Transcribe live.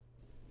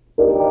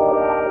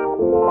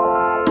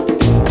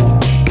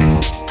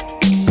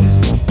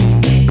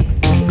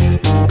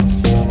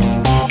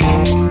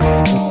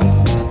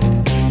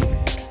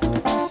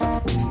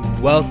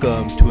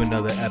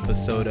another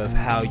episode of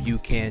How You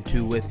Can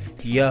Too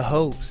with your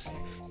host,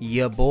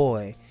 your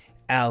boy,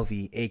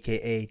 Alvy,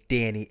 aka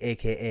Danny,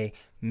 aka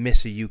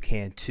Mr. You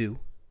Can Too.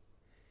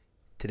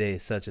 Today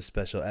is such a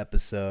special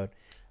episode.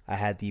 I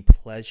had the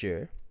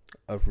pleasure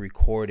of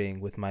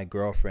recording with my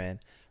girlfriend,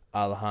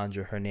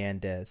 Alejandra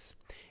Hernandez,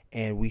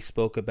 and we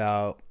spoke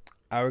about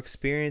our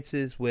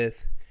experiences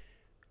with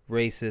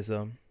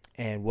racism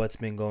and what's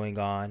been going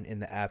on in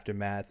the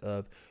aftermath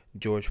of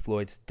George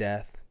Floyd's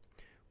death.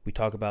 We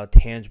talk about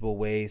tangible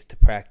ways to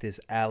practice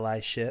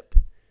allyship,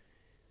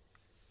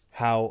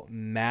 how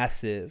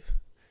massive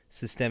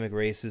systemic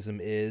racism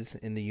is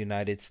in the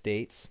United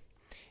States,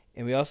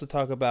 and we also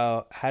talk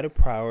about how to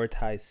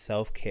prioritize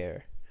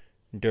self-care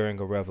during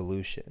a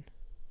revolution.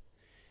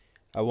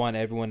 I want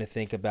everyone to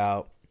think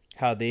about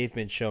how they've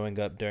been showing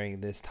up during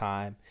this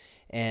time,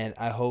 and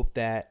I hope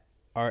that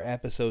our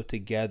episode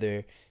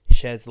together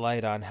sheds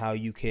light on how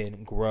you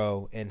can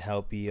grow and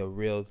help be a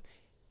real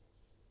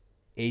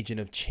agent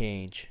of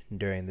change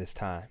during this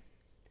time.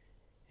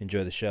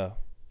 Enjoy the show.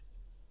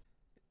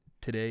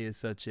 Today is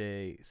such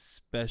a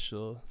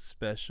special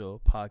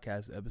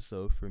podcast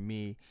episode for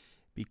me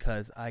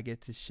because I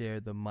get to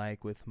share the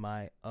mic with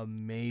my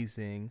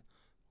amazing,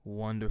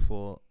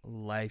 wonderful,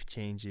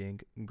 life-changing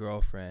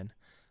girlfriend,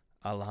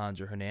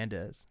 Alejandra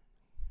Hernandez.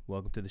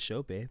 Welcome to the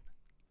show, babe.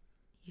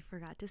 You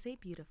forgot to say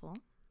beautiful,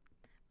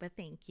 but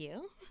thank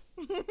you.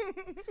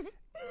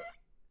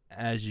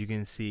 As you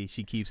can see,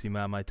 she keeps me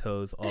on my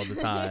toes all the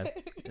time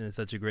in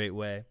such a great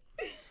way.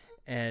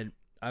 And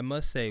I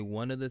must say,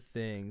 one of the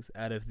things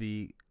out of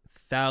the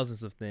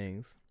thousands of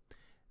things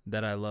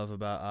that I love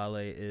about Ale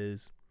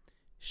is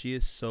she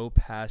is so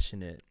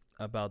passionate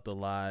about the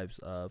lives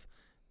of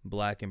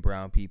Black and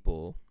brown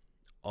people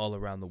all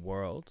around the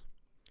world.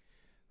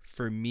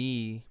 For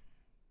me,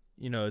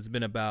 it's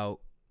been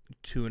about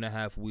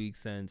 2.5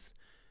 weeks since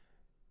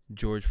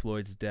George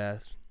Floyd's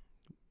death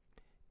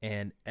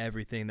and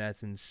everything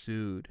that's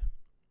ensued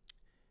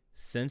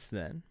since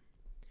then,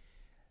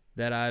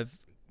 that I've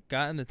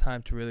gotten the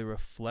time to really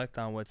reflect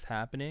on what's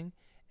happening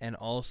and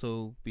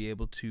also be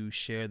able to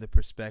share the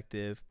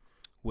perspective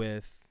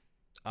with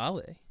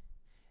Ale.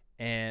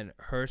 And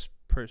her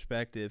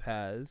perspective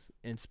has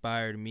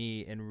inspired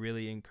me and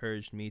really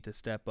encouraged me to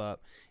step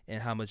up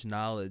in how much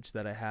knowledge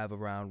that I have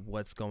around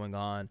what's going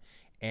on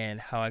and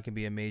how I can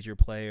be a major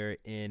player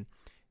in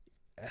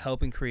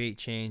helping create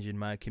change in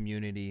my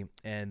community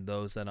and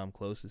those that I'm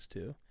closest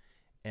to.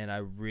 And I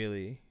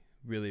really,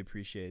 really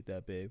appreciate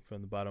that, babe, from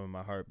the bottom of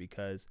my heart,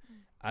 because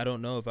I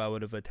don't know if I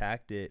would have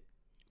attacked it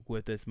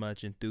with as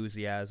much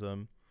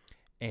enthusiasm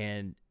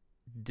and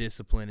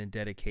discipline and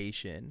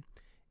dedication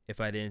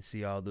if I didn't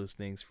see all those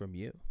things from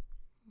you.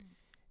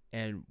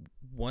 And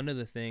one of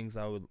the things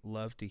I would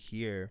love to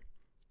hear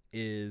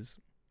is,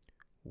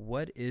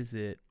 what is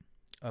it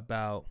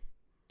about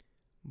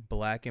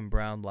Black and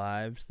brown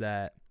lives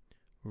that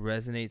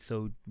resonate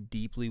so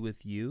deeply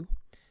with you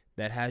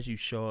that has you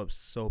show up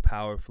so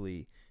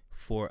powerfully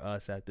for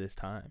us at this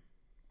time?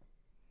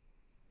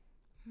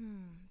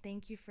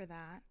 Thank you for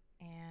that.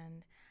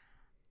 And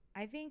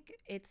I think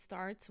it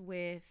starts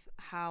with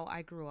how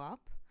I grew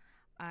up.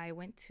 I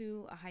went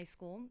to a high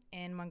school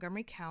in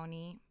Montgomery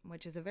County,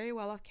 which is a very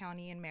well-off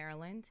county in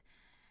Maryland.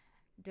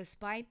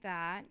 Despite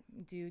that,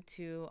 due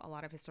to a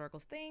lot of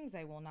historical things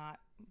I will not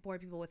bore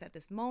people with at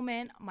this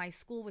moment, my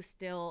school was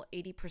still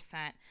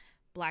 80%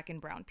 Black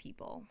and brown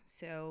people.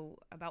 So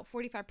about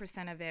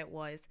 45% of it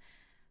was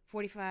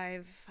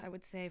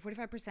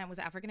 45% was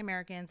African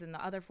Americans, and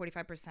the other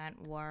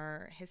 45%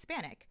 were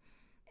Hispanic.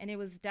 And it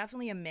was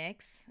definitely a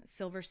mix.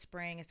 Silver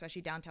Spring,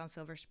 especially downtown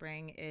Silver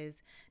Spring,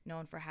 is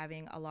known for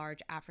having a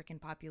large African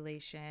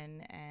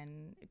population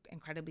and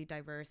incredibly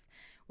diverse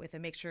with a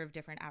mixture of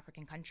different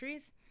African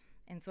countries.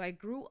 And so I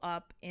grew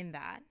up in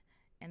that.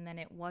 And then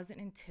it wasn't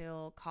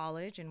until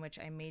college, in which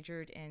I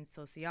majored in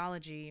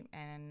sociology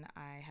and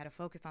I had a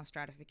focus on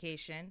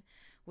stratification,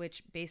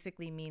 which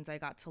basically means I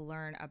got to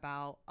learn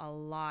about a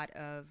lot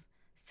of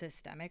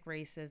systemic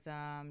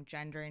racism,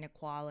 gender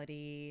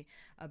inequality,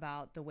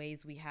 about the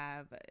ways we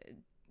have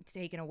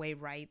taken away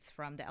rights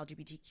from the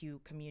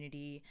LGBTQ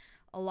community,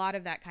 a lot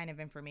of that kind of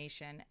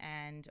information.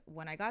 And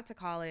when I got to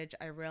college,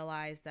 I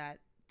realized that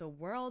the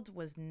world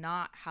was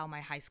not how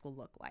my high school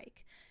looked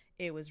like.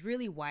 It was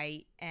really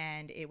white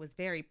and it was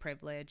very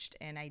privileged,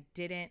 and I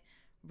didn't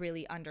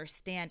really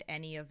understand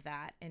any of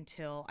that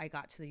until I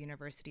got to the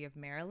University of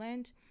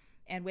Maryland.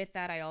 And with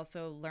that, I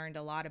also learned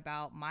a lot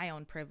about my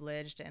own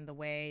privilege and the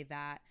way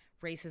that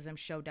racism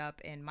showed up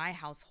in my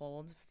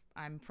household.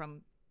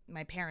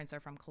 My parents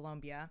are from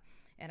Colombia,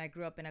 and I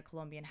grew up in a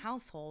Colombian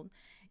household.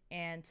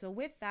 And so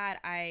with that,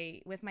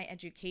 with my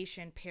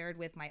education paired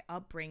with my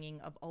upbringing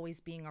of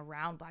always being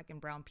around Black and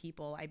brown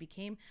people, I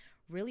became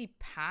really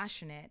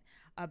passionate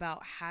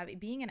about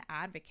being an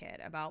advocate,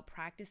 about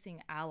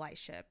practicing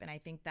allyship. And I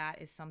think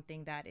that is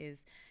something that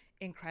is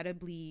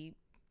incredibly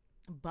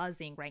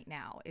buzzing right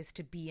now, is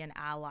to be an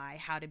ally,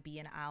 how to be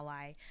an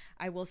ally.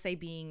 I will say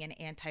being an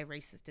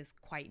anti-racist is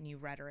quite new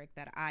rhetoric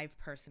that I've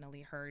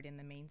personally heard in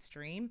the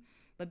mainstream,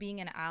 but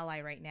being an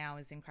ally right now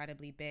is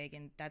incredibly big.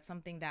 And that's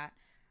something that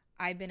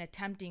I've been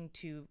attempting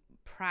to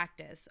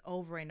practice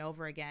over and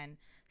over again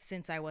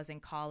since I was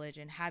in college,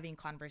 and having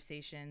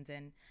conversations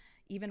and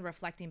even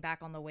reflecting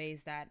back on the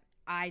ways that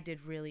I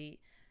did really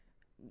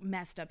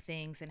messed up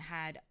things and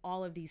had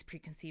all of these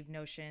preconceived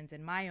notions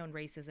and my own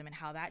racism and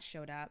how that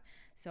showed up.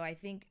 So I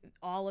think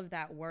all of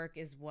that work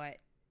is what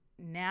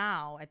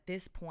now at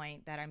this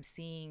point that I'm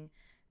seeing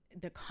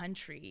the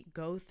country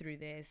go through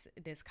this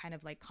kind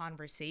of like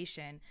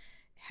conversation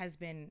has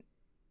been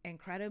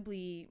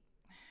incredibly,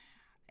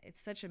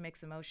 it's such a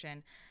mixed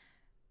emotion.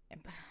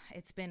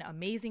 It's been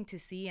amazing to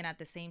see, and at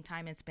the same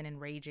time it's been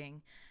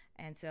enraging.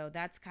 And so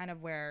that's kind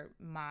of where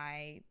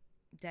my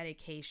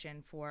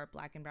dedication for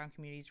Black and brown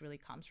communities really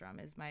comes from,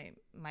 is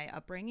my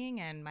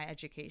upbringing and my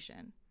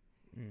education.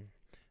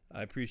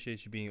 I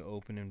appreciate you being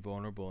open and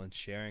vulnerable and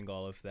sharing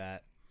all of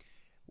that.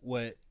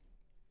 What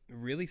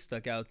really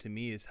stuck out to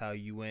me is how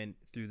you went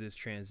through this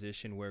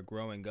transition where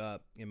growing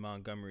up in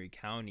Montgomery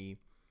County,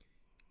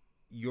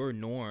 your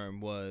norm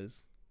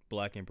was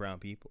Black and brown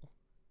people.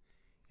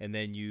 And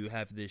then you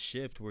have this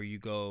shift where you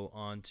go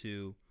on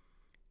to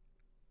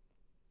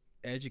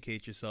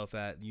educate yourself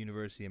at the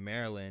University of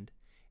Maryland,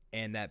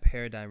 and that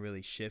paradigm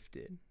really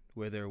shifted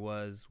where there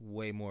was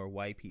way more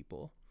white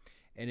people.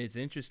 And it's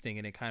interesting,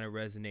 and it kind of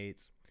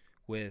resonates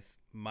with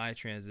my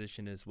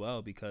transition as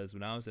well, because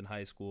when I was in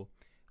high school,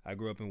 I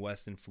grew up in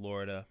Weston,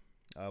 Florida,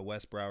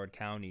 West Broward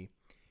County.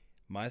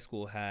 My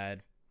school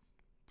had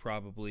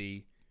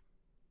probably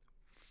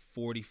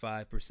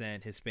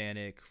 45%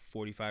 Hispanic,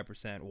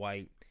 45%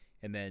 white,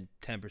 and then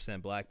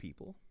 10% Black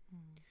people.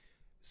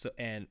 So,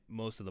 and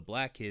most of the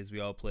Black kids, we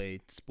all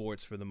played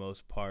sports for the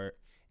most part,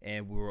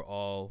 and we were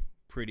all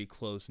pretty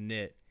close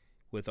knit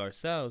with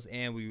ourselves,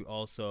 and we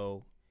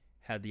also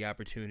had the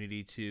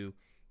opportunity to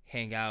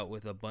hang out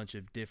with a bunch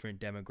of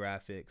different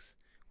demographics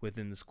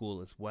within the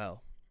school as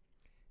well.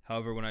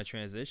 However, when I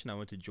transitioned, I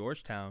went to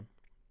Georgetown.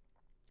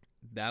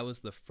 That was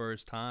the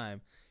first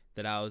time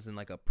that I was in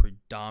like a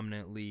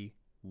predominantly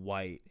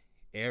white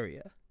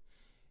area,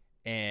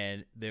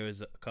 and there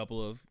was a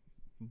couple of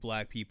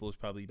Black people. It's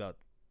probably about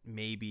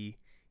maybe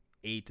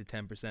 8 to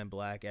 10%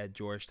 Black at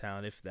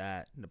Georgetown, if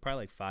that.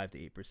 Probably like 5 to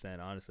 8%.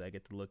 Honestly, I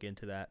get to look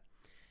into that.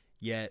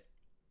 Yet,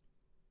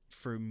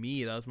 for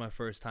me, that was my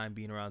first time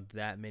being around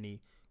that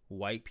many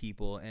white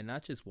people, and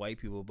not just white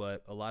people,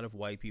 but a lot of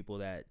white people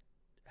that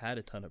had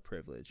a ton of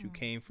privilege, who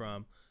came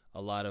from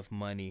a lot of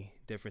money,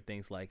 different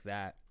things like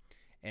that.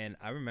 And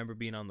I remember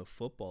being on the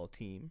football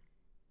team,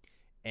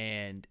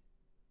 and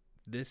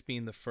this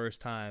being the first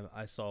time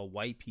I saw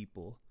white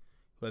people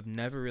who have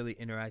never really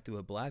interacted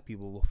with Black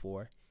people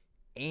before,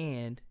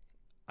 and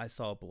I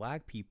saw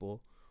Black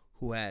people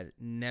who had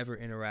never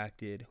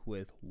interacted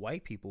with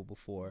white people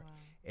before. Wow.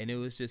 And it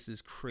was just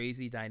this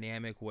crazy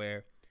dynamic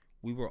where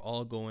we were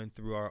all going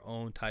through our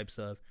own types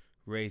of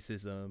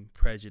racism,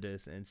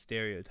 prejudice, and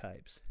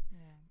stereotypes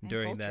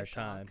during that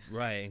time.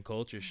 Right, and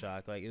culture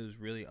shock. Like, it was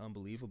really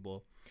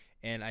unbelievable.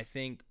 And I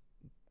think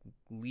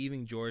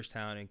leaving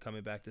Georgetown and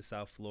coming back to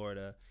South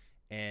Florida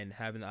and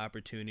having the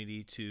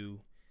opportunity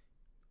to,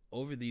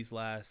 over these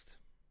last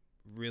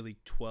really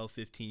 12,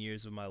 15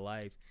 years of my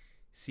life,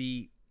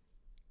 see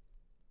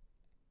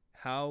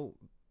how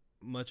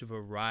much of a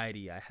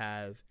variety I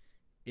have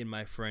in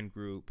my friend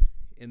group,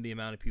 in the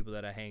amount of people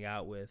that I hang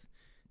out with,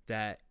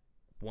 that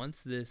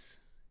once this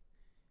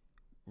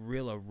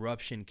real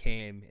eruption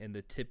came and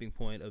the tipping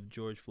point of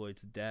George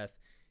Floyd's death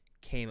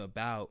came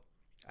about,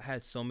 I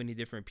had so many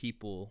different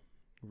people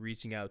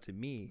reaching out to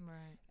me,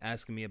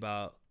 asking me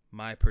about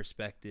my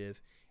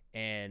perspective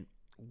and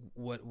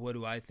what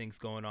do I think's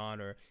going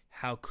on, or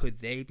how could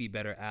they be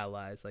better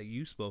allies, like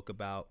you spoke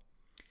about.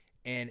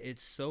 And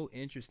it's so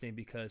interesting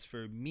because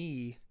for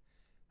me,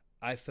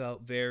 I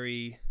felt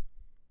very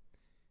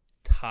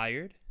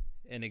tired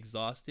and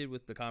exhausted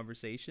with the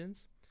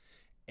conversations.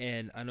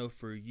 And I know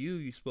for you,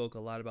 you spoke a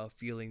lot about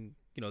feeling,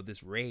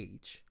 this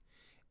rage.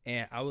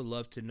 And I would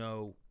love to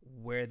know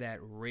where that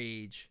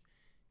rage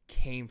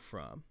came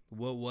from.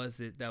 What was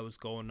it that was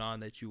going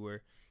on that you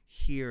were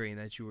hearing,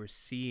 that you were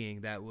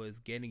seeing, that was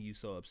getting you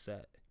so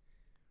upset?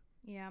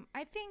 Yeah,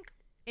 I think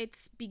it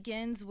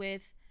begins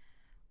with,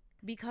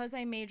 because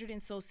I majored in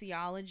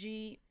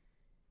sociology,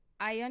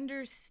 I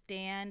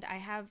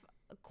have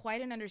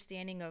quite an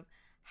understanding of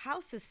how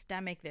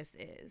systemic this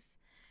is.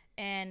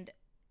 And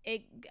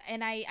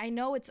I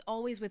know it's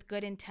always with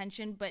good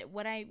intention, but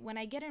when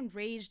I get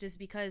enraged is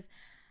because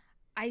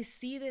I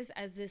see this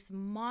as this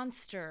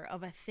monster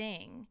of a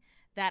thing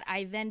that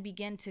I then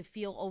begin to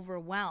feel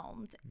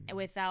overwhelmed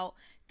without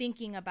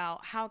thinking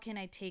about how can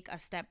I take a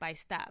step by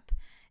step.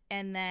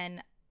 And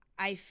then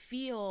I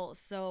feel,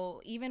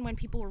 so even when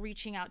people were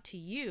reaching out to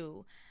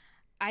you,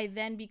 I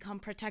then become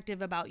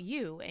protective about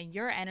you and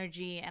your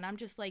energy. And I'm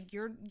just like,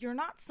 you're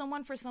not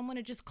someone for someone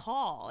to just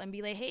call and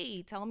be like,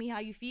 hey, tell me how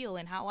you feel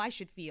and how I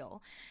should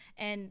feel.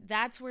 And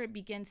that's where it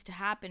begins to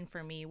happen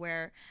for me,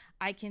 where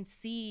I can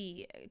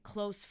see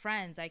close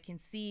friends, I can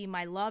see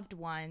my loved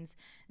ones,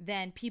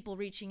 then people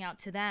reaching out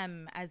to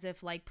them as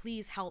if like,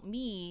 please help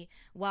me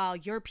while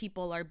your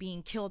people are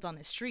being killed on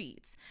the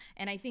streets.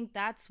 And I think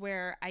that's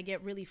where I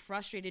get really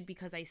frustrated,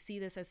 because I see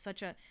this as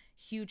such a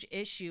huge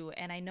issue.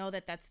 And I know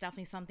that that's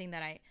definitely something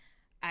that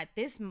at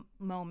this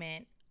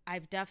moment,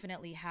 I've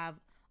definitely have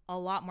a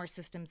lot more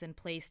systems in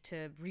place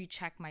to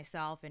recheck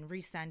myself and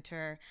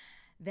recenter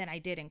than I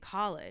did in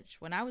college.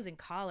 When I was in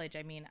college,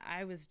 I mean,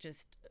 I was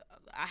just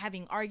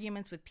having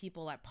arguments with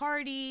people at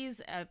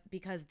parties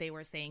because they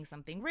were saying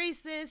something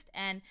racist,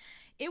 and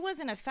it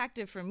wasn't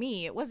effective for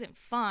me. It wasn't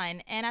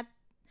fun. And at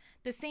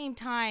the same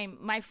time,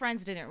 my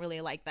friends didn't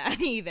really like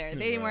that either.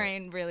 They Right.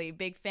 weren't really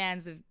big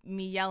fans of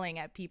me yelling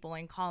at people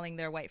and calling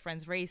their white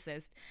friends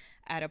racist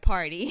at a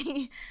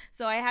party.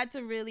 So I had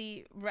to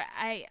really,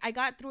 I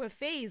got through a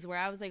phase where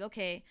I was like,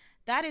 okay,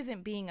 that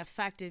isn't being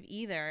effective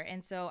either.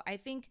 And so I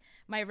think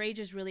my rage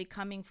is really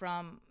coming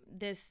from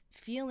this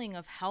feeling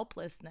of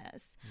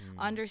helplessness,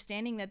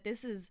 understanding that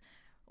this is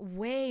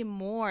way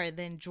more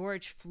than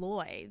George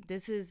Floyd.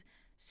 This is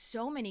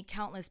so many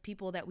countless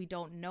people that we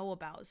don't know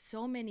about,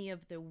 so many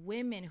of the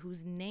women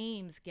whose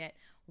names get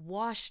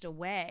washed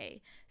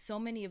away, so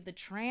many of the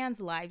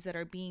trans lives that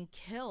are being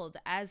killed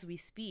as we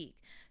speak,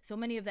 so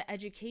many of the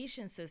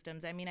education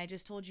systems. I mean, I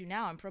just told you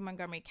now, I'm from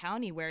Montgomery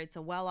County, where it's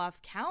a well-off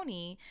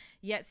county,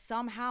 yet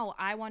somehow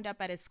I wound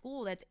up at a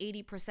school that's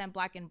 80%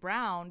 black and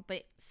brown,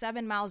 but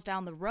 7 miles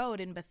down the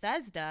road in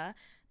Bethesda,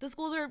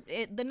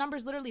 the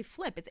numbers literally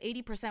flip. It's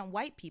 80%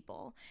 white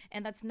people.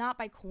 And that's not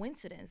by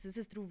coincidence. This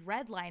is through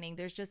redlining.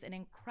 There's just an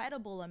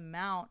incredible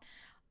amount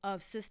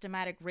of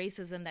systematic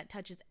racism that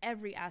touches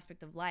every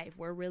aspect of life.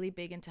 We're really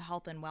big into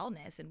health and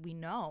wellness. And we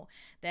know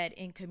that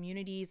in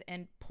communities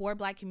and poor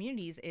black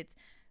communities,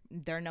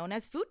 they're known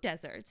as food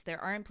deserts.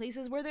 There aren't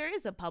places where there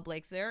is a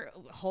Publix.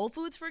 Whole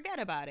Foods, forget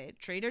about it.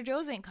 Trader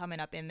Joe's ain't coming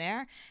up in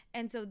there.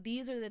 And so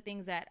these are the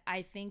things that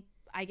I think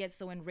I get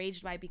so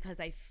enraged by, because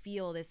I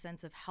feel this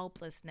sense of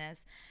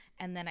helplessness.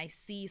 And then I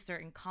see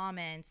certain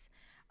comments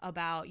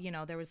about,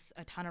 there was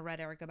a ton of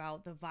rhetoric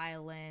about the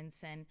violence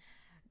and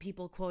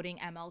people quoting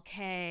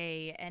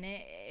MLK. And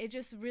it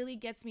just really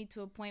gets me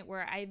to a point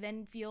where I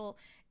then feel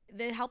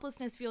the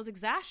helplessness feels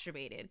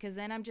exacerbated, because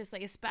then I'm just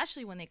like,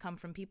 especially when they come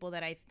from people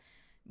that I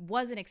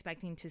wasn't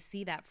expecting to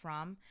see that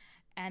from.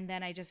 And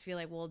then I just feel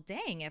like, well,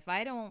 dang, if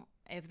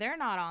they're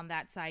not on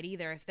that side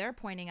either, if they're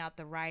pointing out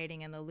the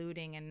rioting and the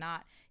looting and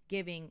not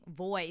giving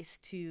voice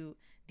to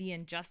the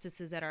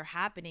injustices that are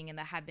happening and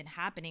that have been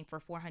happening for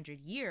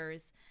 400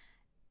 years,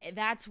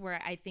 that's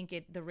where I think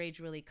the rage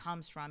really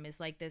comes from,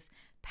 is like this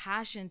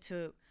passion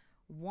to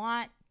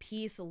want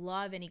peace,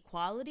 love, and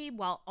equality,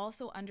 while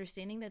also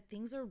understanding that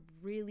things are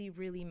really,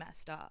 really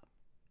messed up.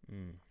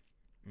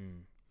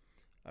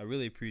 I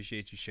really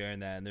appreciate you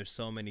sharing that. And there's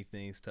so many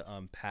things to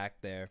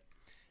unpack there,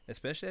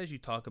 especially as you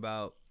talk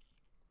about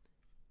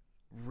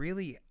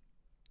really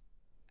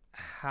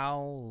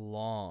how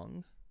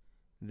long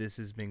this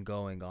has been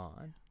going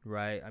on,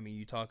 right? I mean,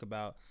 you talk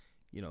about,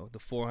 the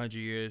 400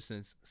 years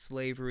since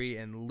slavery,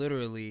 and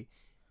literally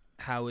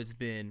how it's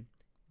been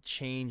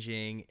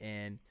changing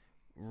and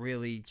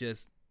really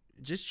just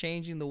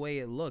changing the way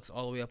it looks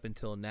all the way up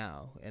until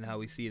now, and how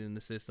we see it in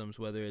the systems,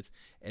 whether it's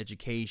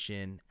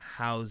education,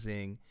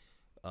 housing,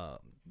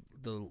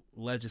 the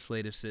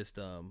legislative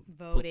system,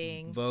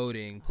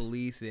 voting,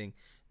 policing.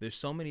 There's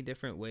so many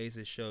different ways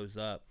it shows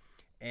up.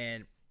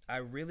 And I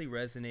really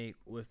resonate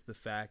with the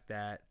fact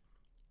that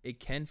it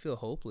can feel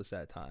hopeless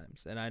at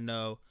times. And I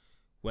know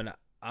when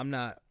I'm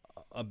not,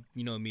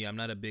 me, I'm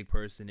not a big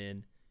person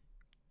in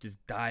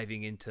just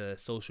diving into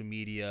social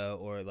media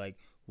or like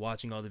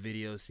watching all the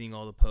videos, seeing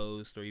all the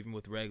posts, or even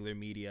with regular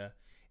media.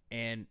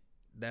 And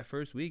that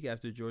first week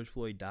after George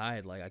Floyd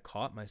died, like I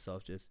caught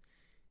myself just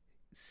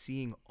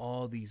seeing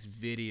all these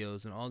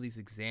videos and all these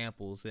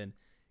examples. And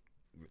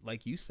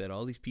like you said,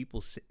 all these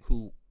people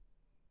who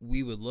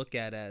we would look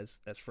at as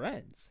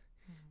friends,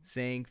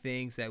 saying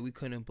things that we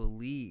couldn't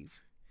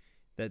believe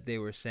that they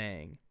were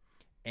saying.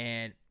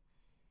 And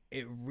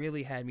it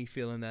really had me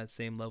feeling that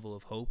same level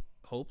of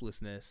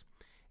hopelessness.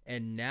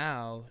 And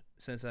now,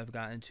 since I've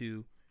gotten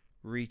to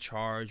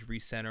recharge,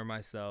 recenter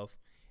myself,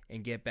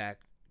 and get back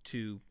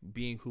to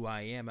being who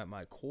I am at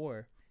my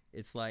core,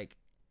 it's like,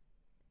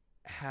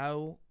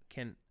 how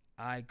can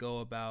I go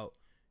about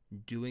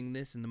doing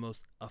this in the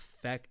most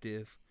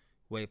effective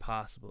way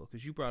possible?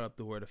 Because you brought up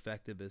the word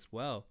effective as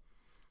well.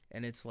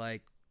 And it's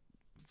like,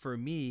 for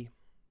me,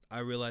 I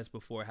realized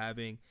before,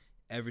 having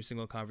every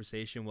single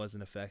conversation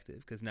wasn't effective,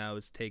 because now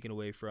it's taken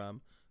away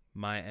from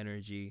my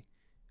energy,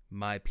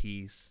 my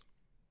peace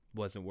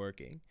wasn't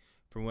working.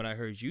 From what I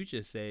heard you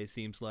just say, it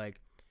seems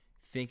like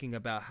thinking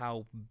about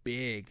how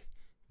big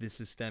this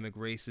systemic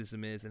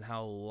racism is and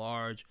how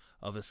large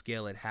of a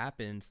scale it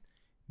happens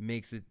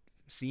makes it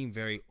seem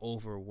very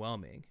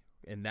overwhelming,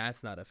 and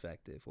that's not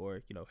effective.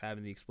 Or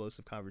having the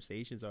explosive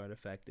conversations aren't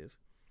effective.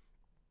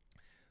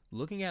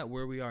 Looking at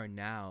where we are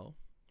now,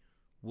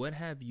 what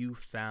have you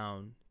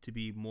found to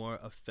be more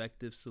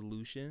effective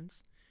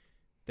solutions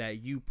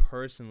that you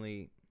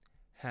personally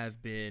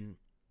have been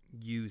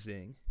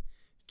using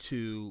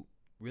to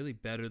really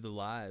better the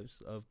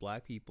lives of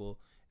black people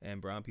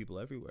and brown people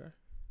everywhere?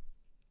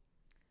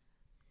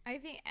 I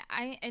think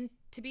and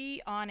to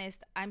be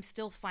honest, I'm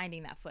still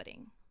finding that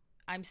footing.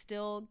 I'm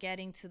still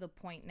getting to the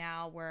point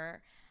now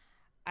where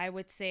I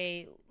would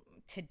say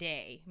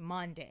today,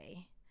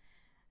 Monday,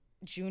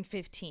 June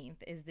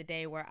 15th, is the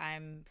day where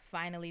I'm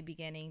finally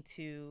beginning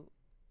to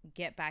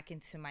get back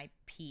into my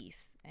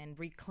peace and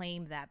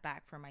reclaim that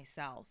back for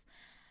myself.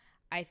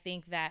 I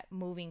think that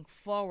moving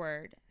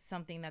forward,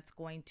 something that's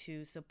going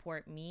to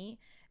support me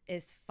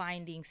is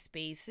finding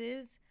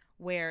spaces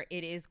where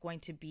it is going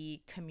to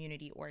be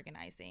community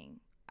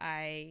organizing.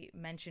 I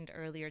mentioned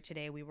earlier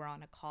today we were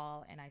on a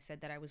call and I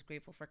said that I was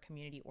grateful for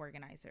community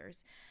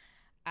organizers.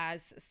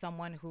 As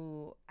someone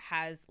who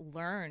has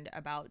learned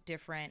about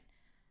different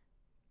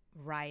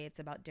riots,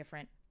 about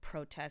different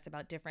protests,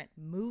 about different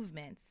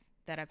movements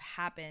that have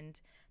happened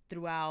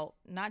throughout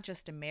not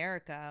just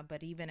America,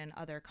 but even in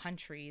other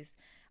countries,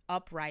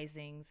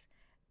 uprisings,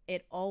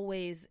 it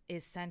always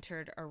is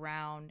centered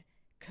around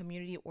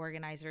community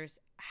organizers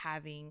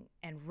having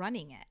and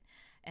running it.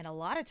 And a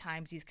lot of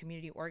times these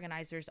community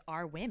organizers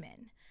are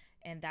women.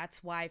 And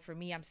that's why for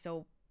me, I'm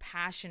so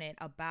passionate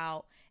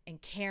about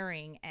and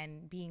caring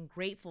and being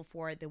grateful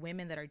for the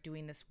women that are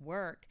doing this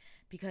work,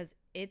 because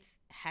it's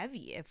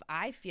heavy. If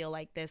I feel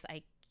like this,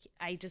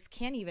 I just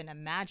can't even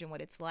imagine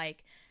what it's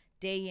like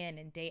day in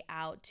and day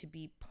out to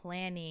be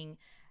planning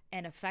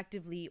and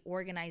effectively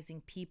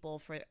organizing people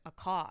for a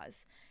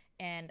cause.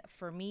 And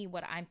for me,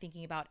 what I'm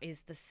thinking about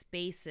is the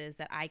spaces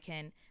that I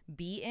can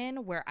be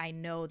in where I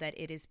know that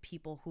it is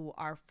people who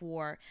are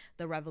for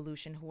the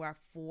revolution, who are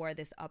for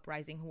this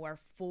uprising, who are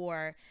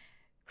for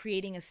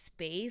creating a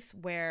space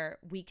where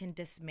we can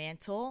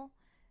dismantle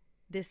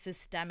this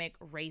systemic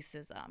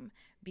racism.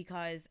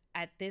 Because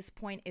at this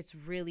point, it's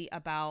really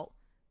about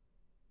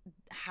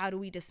how do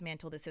we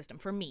dismantle the system?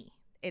 For me,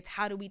 it's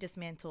how do we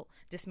dismantle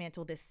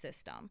this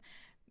system?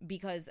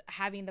 Because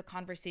having the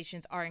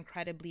conversations are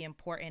incredibly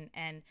important.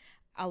 And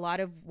a lot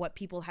of what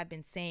people have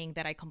been saying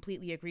that I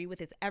completely agree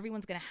with is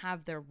everyone's going to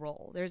have their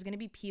role. There's going to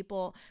be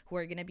people who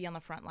are going to be on the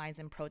front lines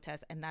and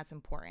protest, and that's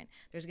important.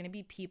 There's going to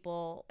be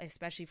people,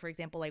 especially, for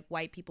example, like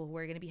white people, who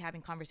are going to be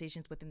having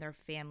conversations within their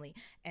family,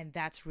 and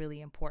that's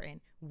really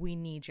important. We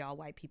need y'all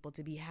white people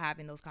to be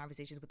having those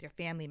conversations with your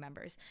family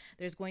members.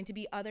 There's going to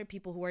be other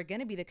people who are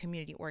going to be the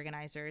community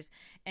organizers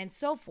and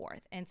so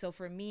forth. And so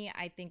for me,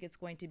 I think it's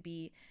going to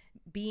be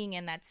being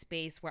in that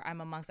space where I'm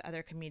amongst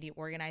other community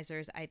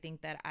organizers. I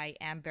think that I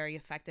am very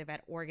effective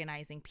at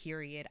organizing,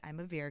 period. I'm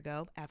a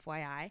Virgo,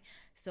 FYI.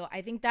 So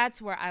I think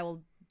that's where I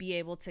will be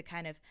able to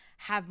kind of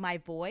have my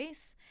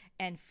voice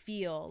and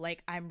feel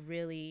like I'm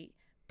really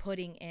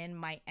putting in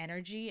my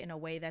energy in a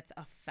way that's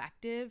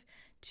effective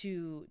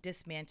to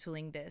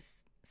dismantling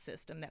this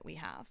system that we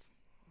have.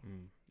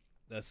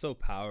 That's so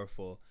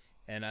powerful.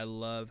 And I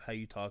love how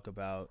you talk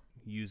about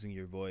using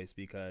your voice,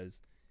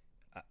 because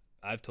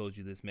I've told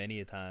you this many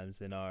a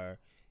times in our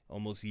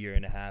almost year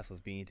and a half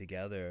of being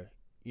together,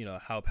 you know,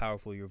 how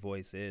powerful your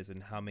voice is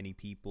and how many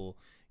people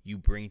you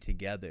bring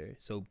together.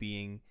 So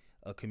being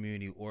a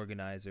community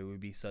organizer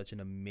would be such an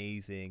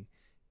amazing,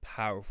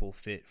 powerful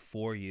fit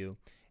for you.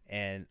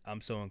 And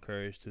I'm so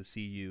encouraged to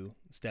see you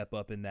step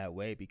up in that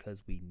way,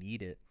 because we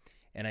need it.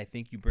 And I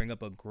think you bring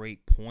up a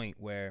great point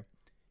where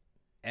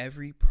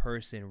every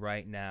person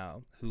right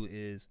now who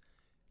is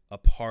a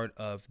part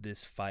of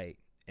this fight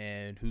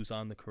and who's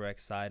on the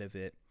correct side of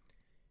it,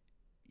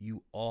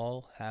 you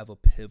all have a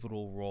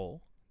pivotal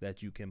role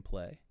that you can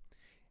play.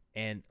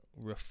 And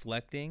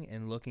reflecting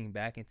and looking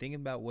back and thinking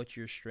about what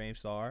your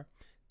strengths are,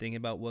 thinking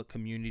about what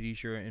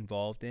communities you're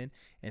involved in,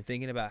 and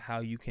thinking about how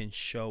you can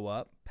show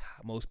up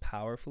most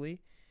powerfully,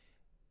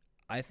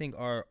 I think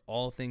are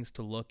all things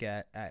to look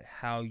at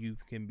how you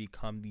can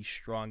become the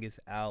strongest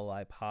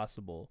ally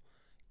possible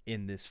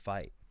in this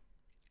fight.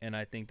 And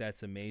I think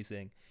that's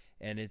amazing.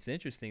 And it's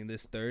interesting,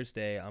 this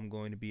Thursday I'm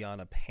going to be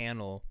on a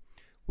panel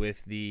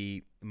with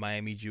the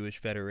Miami Jewish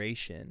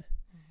Federation.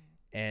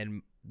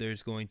 And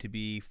there's going to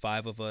be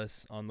 5 of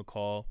us on the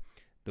call.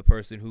 The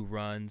person who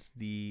runs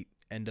the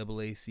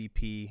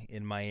NAACP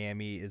in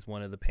Miami is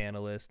one of the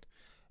panelists.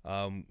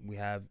 We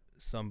have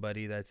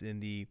somebody that's in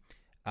the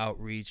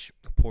outreach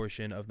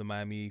portion of the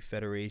Miami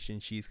Federation.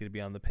 She's going to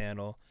be on the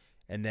panel.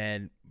 And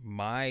then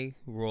my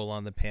role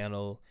on the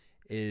panel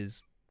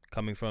is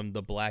coming from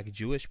the Black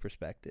Jewish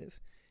perspective.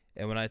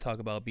 And when I talk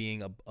about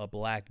being a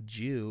Black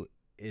Jew,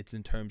 it's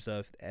in terms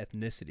of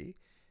ethnicity.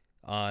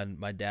 On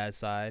my dad's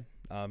side,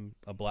 I'm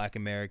a Black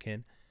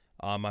American.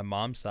 On my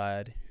mom's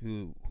side,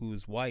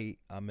 who's white,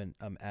 I'm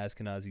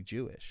Ashkenazi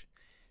Jewish.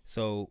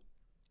 So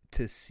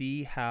to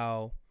see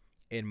how,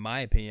 in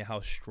my opinion,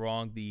 how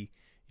strong the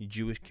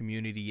Jewish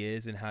community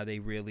is and how they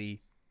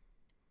really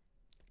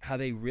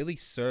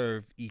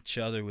serve each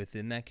other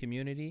within that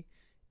community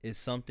is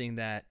something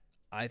that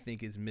I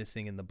think is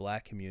missing in the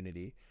Black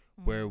community,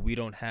 where we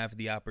don't have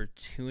the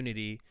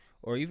opportunity,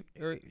 or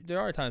there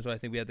are times where I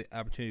think we have the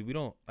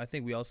opportunity. I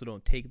think we also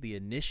don't take the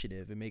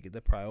initiative and make it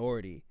the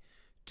priority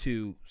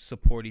to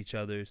support each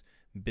other's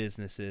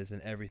businesses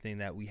and everything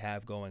that we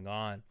have going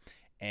on.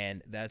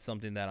 And that's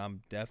something that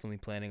I'm definitely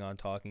planning on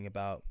talking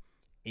about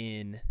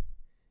in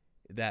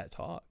that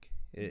talk,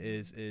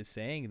 is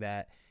saying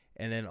that.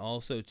 And then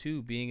also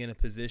too, being in a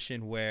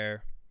position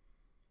where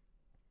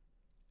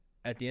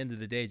at the end of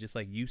the day, just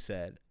like you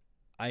said,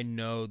 I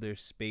know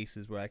there's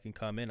spaces where I can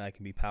come in, I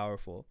can be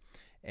powerful,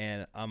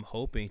 and I'm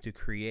hoping to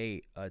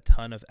create a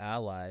ton of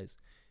allies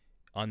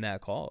on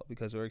that call,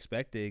 because we're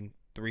expecting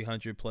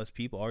 300 plus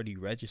people already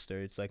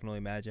registered. So I can only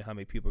imagine how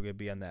many people are going to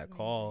be on that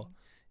call.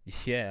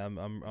 Yeah,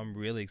 I'm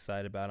really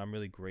excited about it. I'm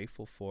really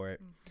grateful for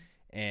it.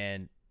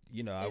 And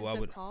you know, is I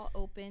the would call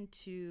open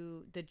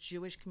to the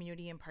Jewish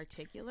community in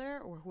particular,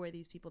 or who are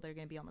these people that are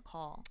going to be on the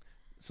call?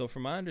 So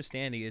from my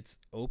understanding, it's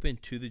open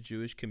to the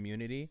Jewish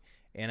community,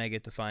 and I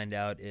get to find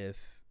out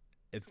if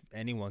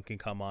anyone can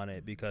come on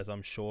it, because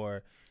I'm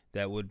sure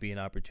that would be an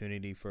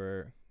opportunity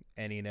for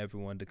any and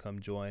everyone to come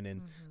join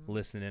and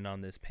listen in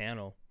on this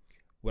panel.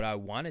 What I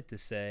wanted to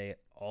say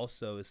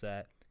also is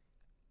that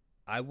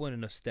I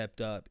wouldn't have stepped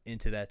up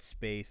into that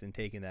space and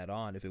taken that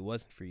on if it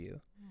wasn't for you,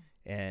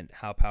 and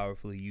how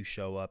powerfully you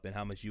show up and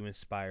how much you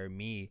inspire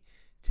me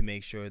to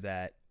make sure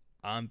that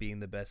I'm being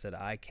the best that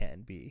I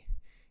can be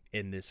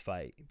in this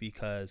fight.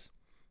 Because,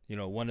 you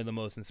know, one of the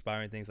most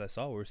inspiring things I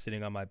saw, we were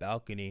sitting on my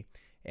balcony,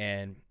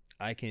 and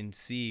I can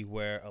see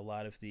where a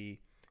lot of the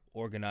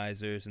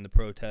organizers and the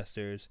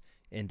protesters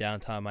in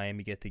downtown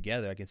Miami get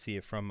together. I can see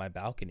it from my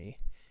balcony.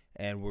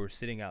 And we're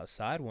sitting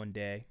outside one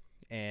day,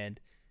 and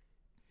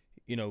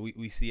you know,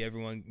 we see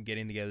everyone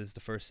getting together. It's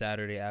the first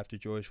Saturday after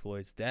George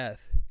Floyd's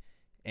death.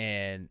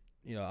 And,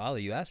 you know,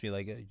 Ali, you asked me,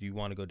 like, do you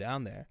want to go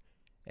down there?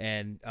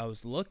 And I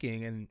was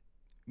looking, and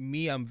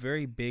I'm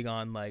very big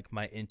on, like,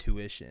 my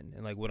intuition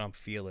and, like, what I'm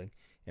feeling.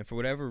 And for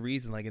whatever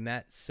reason, like, in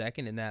that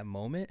second, in that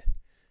moment,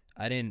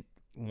 I didn't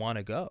want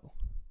to go.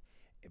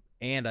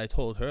 And I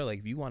told her, like,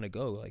 if you want to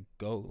go,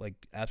 like,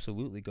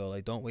 absolutely go.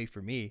 Like, don't wait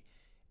for me.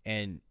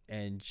 And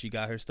she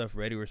got her stuff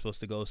ready. We're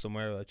supposed to go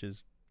somewhere, which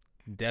is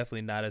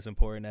definitely not as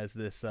important as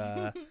this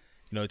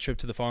you know, trip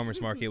to the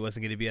farmers market.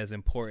 Wasn't going to be as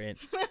important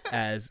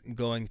as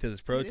going to this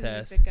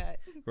protest,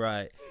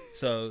 right?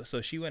 So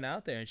she went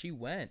out there, and she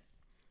went,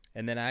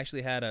 and then I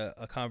actually had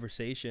a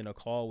conversation, a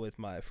call with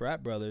my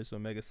frat brothers,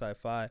 Omega Psi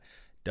Phi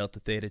Delta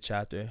Theta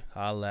chapter,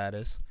 holla at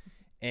us.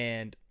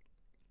 And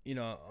you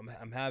know,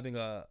 I'm having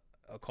a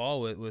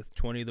call with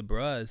 20 of the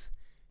bros,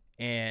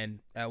 and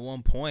at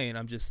one point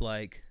I'm just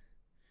like,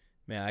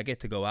 man, I get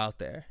to go out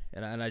there.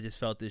 And I just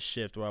felt this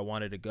shift where I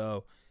wanted to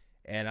go.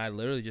 And I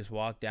literally just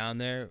walked down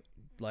there,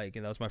 like,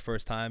 and that was my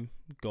first time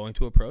going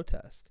to a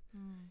protest.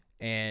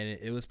 And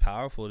it was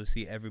powerful to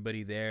see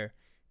everybody there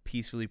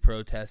peacefully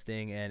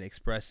protesting and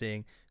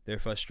expressing their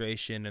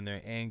frustration and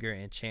their anger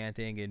and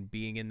chanting and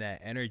being in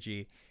that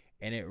energy.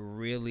 And it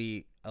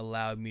really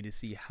allowed me to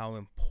see how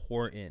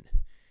important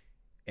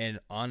and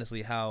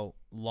honestly how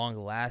long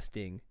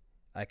lasting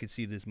I could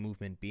see this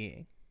movement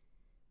being.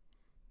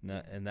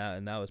 And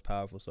that was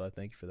powerful. So I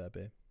thank you for that,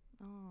 babe.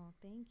 Oh,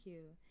 thank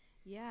you.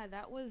 Yeah,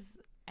 that was,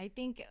 I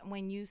think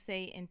when you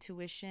say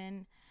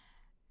intuition,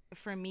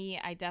 for me,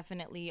 I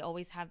definitely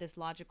always have this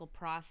logical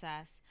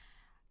process.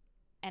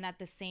 And at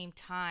the same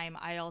time,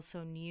 I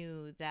also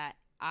knew that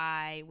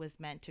I was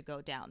meant to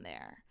go down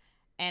there.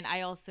 And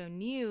I also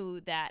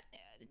knew that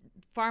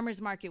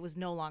farmers market was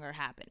no longer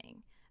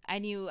happening. I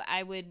knew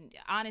I would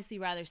honestly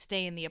rather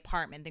stay in the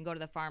apartment than go to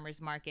the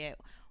farmers market,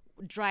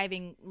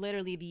 driving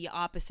literally the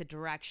opposite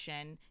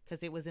direction,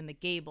 because it was in the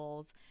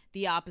Gables,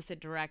 the opposite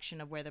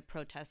direction of where the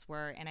protests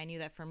were. And I knew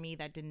that for me,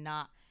 that did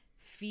not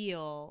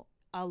feel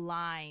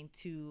aligned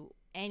to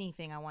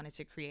anything I wanted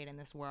to create in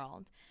this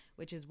world,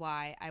 which is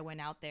why I went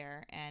out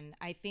there. And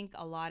I think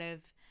a lot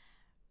of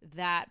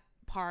that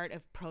part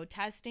of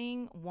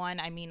protesting, one,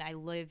 I mean, I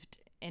lived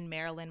in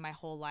Maryland my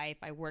whole life.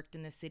 I worked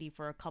in the city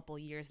for a couple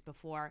years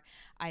before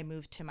I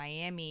moved to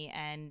Miami,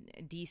 and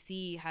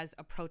DC has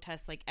a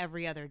protest like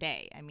every other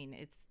day. I mean,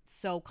 it's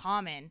so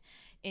common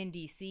in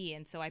DC.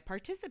 And so I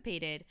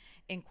participated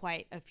in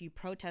quite a few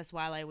protests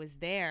while I was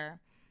there.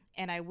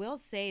 And I will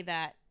say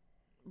that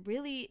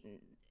really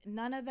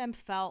none of them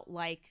felt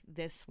like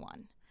this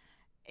one.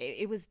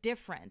 It was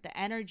different. The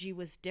energy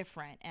was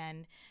different.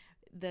 And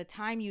the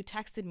time you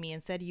texted me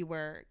and said you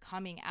were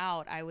coming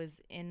out, I was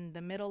in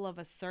the middle of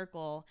a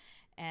circle,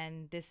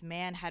 and this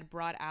man had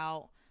brought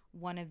out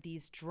one of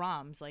these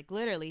drums. Like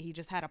literally, he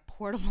just had a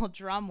portable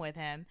drum with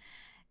him.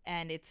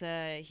 And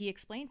he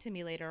explained to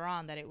me later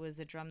on that it was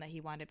a drum that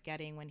he wound up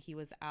getting when he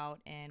was out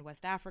in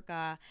West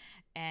Africa,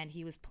 and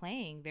he was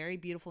playing very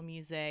beautiful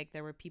music.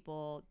 There were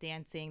people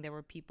dancing, there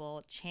were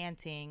people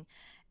chanting.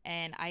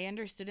 And I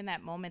understood in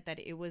that moment that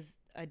it was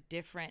a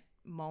different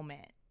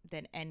moment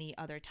than any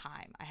other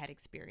time I had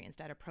experienced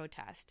at a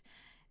protest.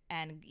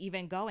 And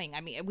even going,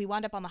 I mean, we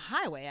wound up on the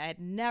highway. I had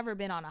never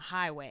been on a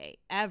highway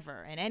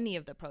ever in any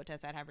of the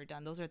protests I'd ever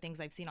done. Those are things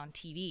I've seen on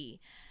TV.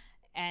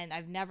 And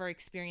I've never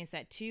experienced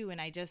that too.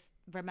 And I just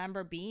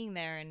remember being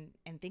there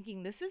and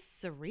thinking, this is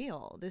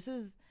surreal. This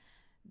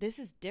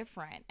is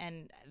different.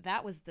 And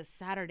that was the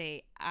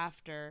Saturday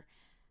after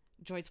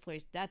George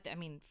Floyd's death. I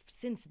mean,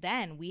 since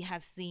then, we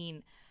have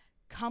seen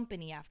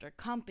company after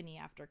company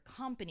after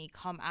company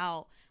come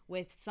out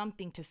with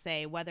something to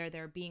say, whether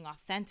they're being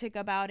authentic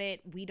about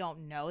it, we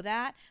don't know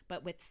that,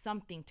 but with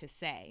something to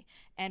say.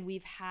 And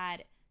we've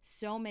had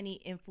so many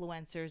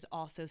influencers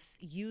also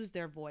use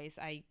their voice.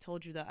 I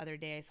told you the other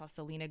day, I saw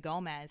Selena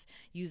Gomez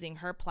using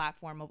her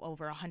platform of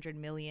over 100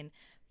 million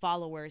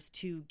followers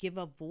to give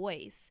a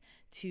voice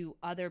to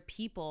other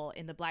people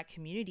in the Black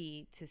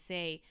community to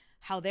say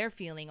how they're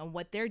feeling and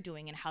what they're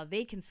doing and how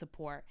they can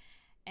support.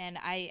 And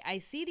I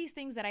see these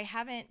things that I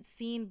haven't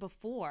seen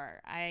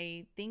before.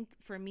 I think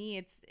for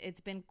me, it's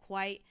been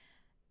quite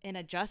an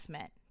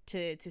adjustment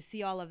to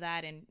see all of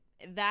that. And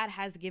that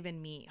has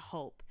given me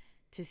hope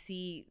to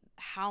see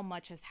how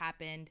much has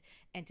happened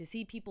and to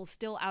see people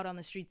still out on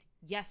the streets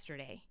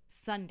yesterday,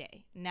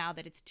 Sunday, now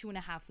that it's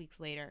 2.5 weeks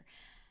later.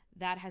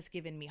 That has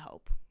given me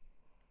hope.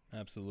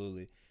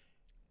 Absolutely.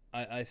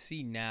 I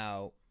see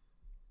now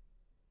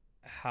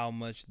how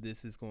much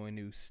this is going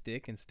to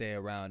stick and stay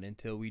around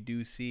until we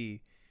do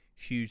see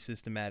huge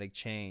systematic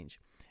change.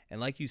 And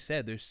like you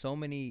said, there's so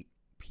many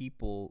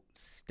people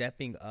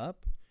stepping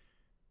up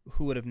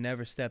who would have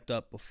never stepped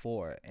up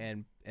before.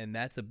 And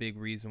that's a big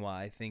reason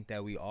why I think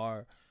that we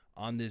are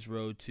on this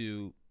road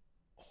to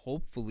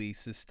hopefully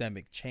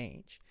systemic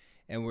change.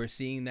 And we're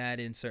seeing that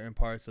in certain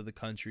parts of the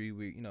country.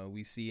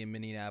 We see in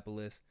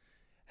Minneapolis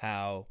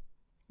how,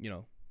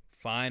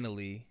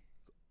 finally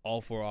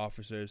all 4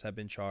 officers have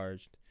been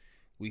charged.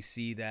 We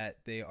see that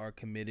they are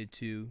committed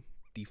to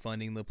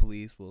defunding the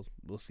police.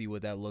 We'll see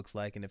what that looks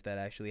like and if that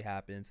actually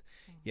happens.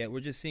 Yet we're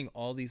just seeing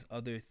all these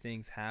other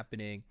things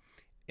happening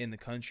in the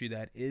country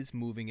that is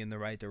moving in the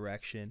right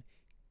direction.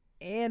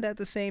 And at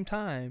the same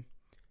time,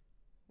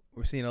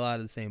 we're seeing a lot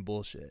of the same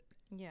bullshit.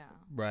 Yeah.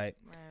 Right.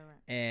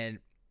 And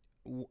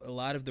a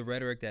lot of the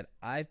rhetoric that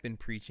I've been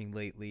preaching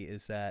lately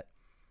is that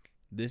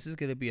this is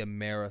going to be a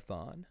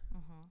marathon,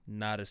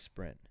 not a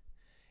sprint.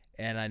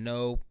 And I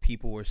know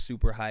people were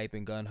super hype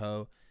and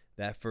gung-ho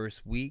that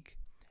first week,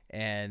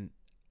 and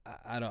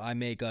I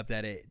make up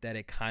that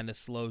it kind of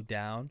slowed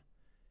down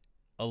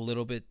a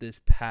little bit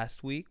this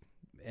past week,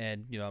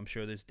 and I'm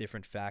sure there's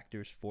different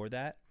factors for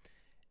that.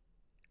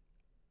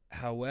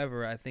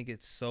 However, I think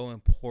it's so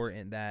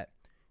important that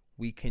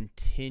we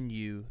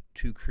continue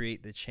to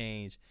create the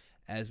change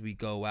as we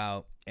go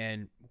out,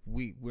 and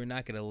we're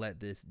not going to let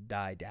this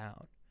die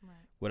down.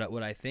 Right.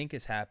 What I think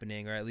is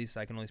happening, or at least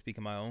I can only speak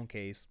in my own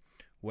case,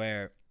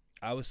 where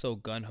I was so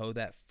gung-ho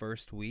that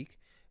first week,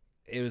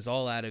 it was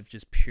all out of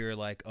just pure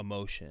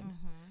emotion,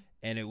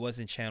 and it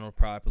wasn't channeled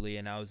properly,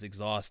 and I was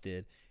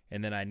exhausted,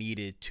 and then I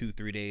needed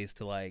 2-3 days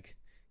to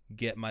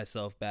get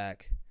myself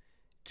back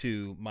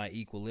to my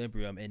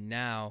equilibrium. And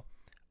now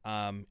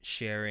I'm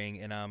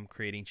sharing and I'm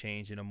creating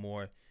change in a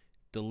more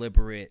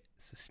deliberate,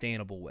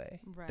 sustainable way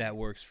that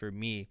works for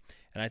me.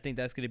 And I think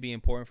that's going to be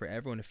important for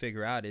everyone to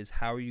figure out, is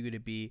how are you going to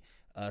be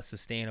a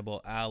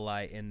sustainable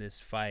ally in this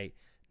fight,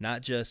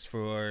 not just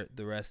for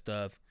the rest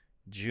of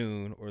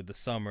June or the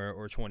summer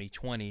or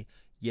 2020,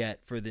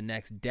 yet for the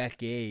next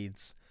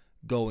decades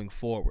going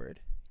forward,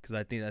 because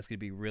I think that's going to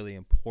be really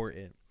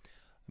important.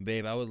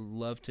 Babe, I would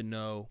love to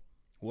know,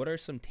 what are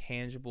some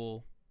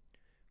tangible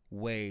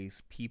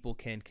ways people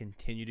can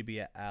continue to be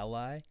an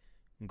ally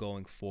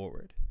going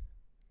forward?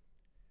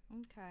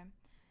 Okay.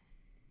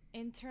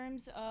 In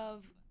terms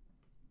of,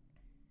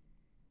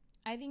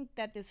 I think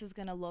that this is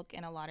going to look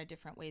in a lot of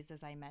different ways,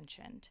 as I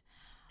mentioned.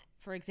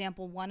 For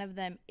example, one of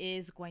them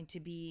is going to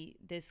be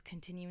this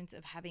continuance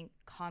of having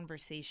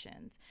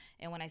conversations.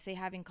 And when I say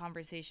having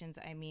conversations,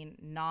 I mean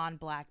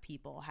non-Black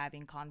people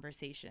having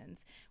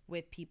conversations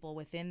with people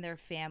within their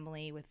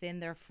family, within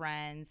their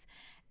friends,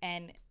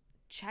 and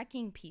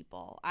checking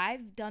people.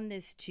 I've done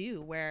this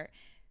too, where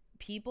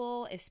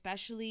people,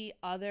 especially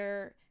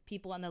other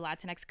people in the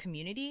Latinx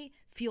community,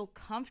 feel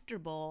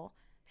comfortable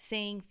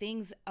saying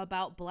things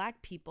about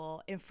Black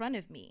people in front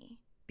of me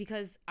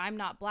because I'm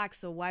not Black,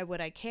 so why would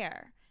I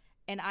care?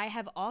 And I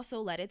have also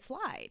let it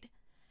slide.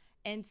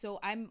 And so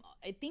I'm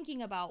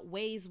thinking about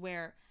ways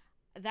where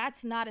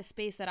that's not a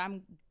space that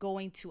I'm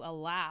going to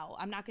allow.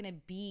 I'm not going to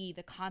be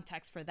the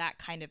context for that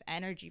kind of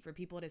energy, for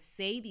people to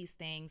say these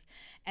things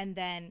and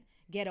then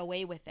get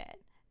away with it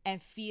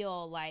and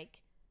feel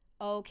like,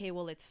 oh, okay,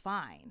 well, it's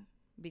fine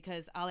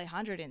because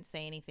Alejandra didn't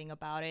say anything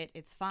about it.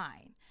 It's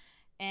fine.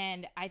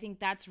 And I think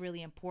that's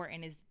really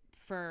important, is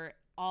for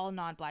all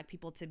non-Black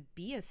people to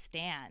be a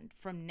stand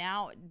from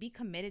now, be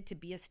committed to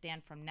be a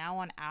stand from now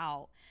on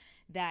out,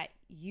 that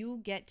you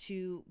get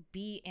to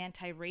be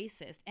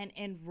anti-racist and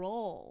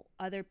enroll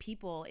other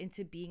people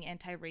into being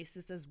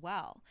anti-racist as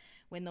well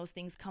when those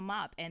things come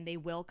up, and they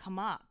will come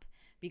up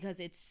because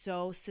it's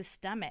so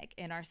systemic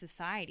in our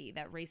society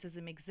that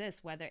racism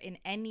exists, whether in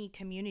any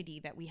community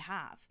that we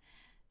have.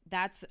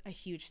 That's a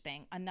huge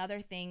thing. Another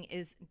thing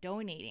is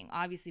donating.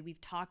 Obviously,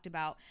 we've talked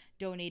about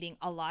donating.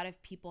 A lot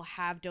of people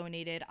have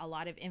donated, a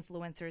lot of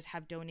influencers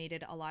have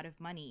donated a lot of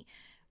money.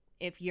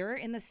 If you're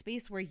in the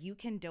space where you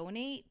can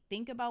donate,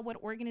 think about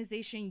what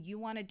organization you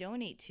want to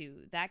donate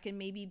to. That can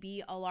maybe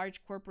be a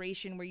large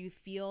corporation where you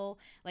feel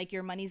like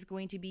your money's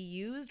going to be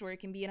used, or it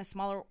can be in a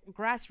smaller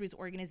grassroots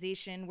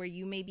organization where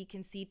you maybe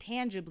can see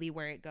tangibly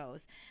where it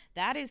goes.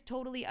 That is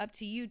totally up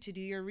to you to do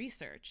your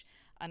research.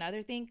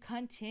 Another thing,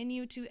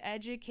 continue to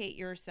educate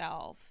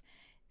yourself.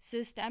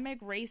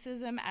 Systemic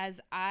racism, as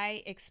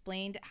I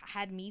explained,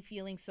 had me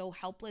feeling so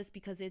helpless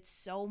because it's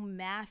so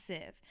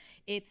massive.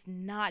 It's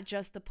not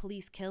just the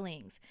police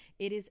killings,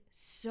 it is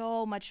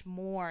so much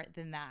more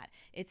than that.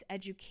 It's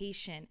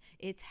education,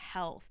 it's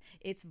health,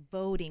 it's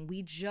voting.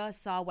 We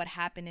just saw what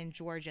happened in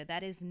Georgia.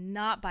 That is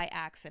not by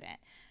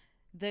accident.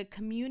 The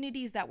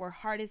communities that were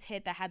hardest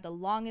hit, that had the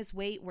longest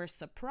wait, were,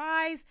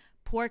 surprise,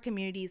 poor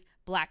communities,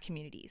 Black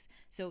communities.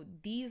 So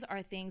these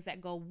are things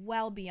that go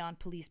well beyond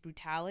police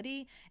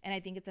brutality. And I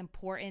think it's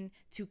important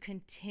to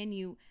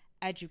continue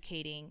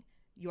educating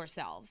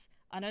yourselves.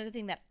 Another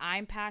thing that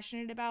I'm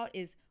passionate about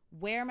is,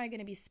 where am I going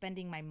to be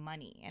spending my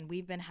money? And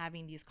we've been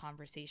having these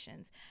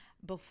conversations.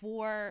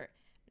 Before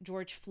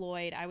George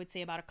Floyd, I would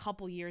say about a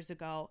couple years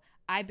ago,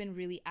 I've been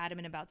really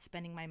adamant about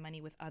spending my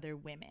money with other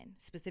women,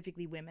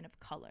 specifically women of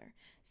color.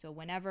 So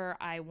whenever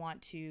I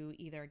want to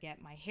either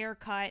get my hair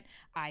cut,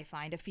 I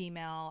find a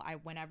female.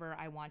 Whenever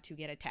I want to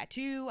get a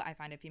tattoo, I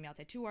find a female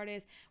tattoo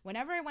artist.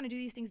 Whenever I want to do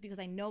these things, because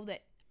I know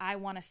that I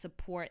want to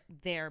support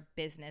their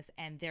business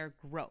and their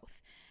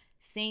growth.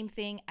 Same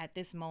thing at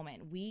this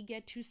moment. We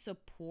get to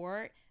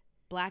support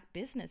Black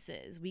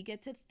businesses. We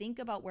get to think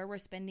about where we're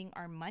spending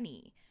our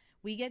money.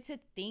 We get to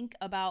think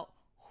about,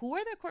 who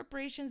are the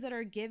corporations that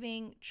are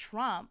giving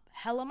Trump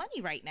hella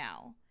money right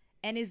now?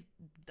 And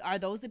are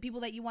those the people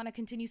that you want to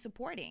continue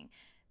supporting?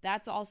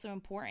 That's also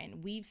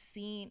important. We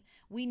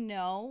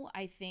know,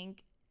 I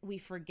think we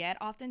forget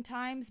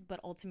oftentimes, but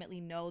ultimately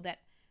know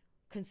that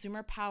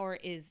consumer power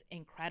is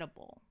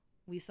incredible.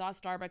 We saw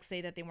Starbucks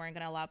say that they weren't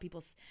going to allow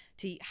people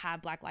to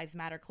have Black Lives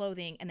Matter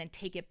clothing and then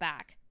take it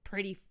back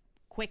pretty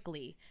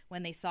quickly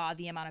when they saw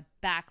the amount of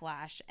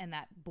backlash and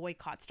that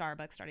boycott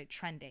Starbucks started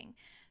trending.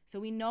 So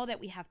we know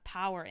that we have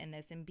power in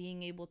this, and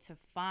being able to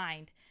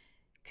find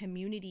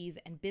communities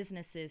and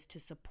businesses to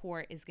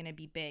support is going to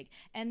be big.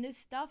 And this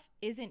stuff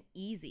isn't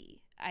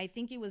easy. I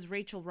think it was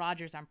Rachel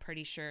Rogers, I'm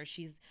pretty sure.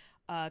 She's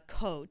a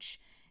coach,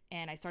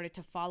 and I started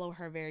to follow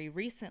her very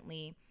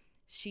recently.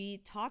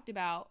 She talked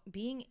about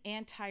being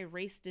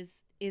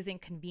anti-racist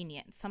isn't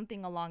convenient,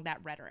 something along that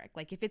rhetoric.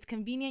 Like, if it's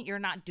convenient, you're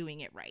not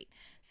doing it right.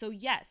 So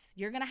yes,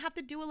 you're going to have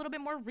to do a little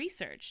bit more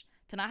research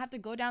to not have to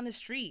go down the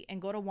street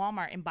and go to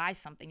Walmart and buy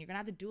something. You're going to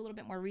have to do a little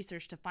bit more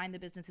research to find the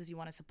businesses you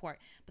want to support.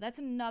 But that's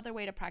another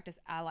way to practice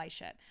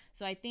allyship.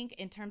 So I think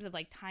in terms of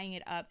like tying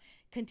it up,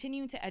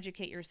 continuing to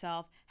educate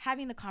yourself,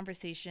 having the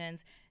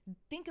conversations,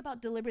 think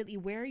about deliberately,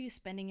 where are you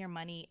spending your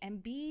money,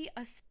 and be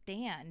a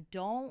stand.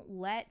 Don't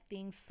let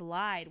things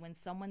slide when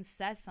someone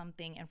says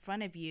something in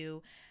front of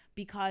you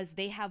because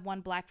they have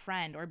one Black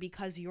friend, or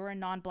because you're a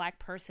non-Black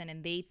person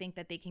and they think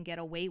that they can get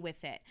away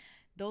with it.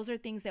 Those are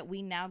things that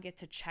we now get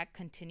to check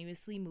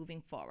continuously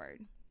moving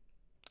forward.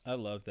 I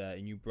love that.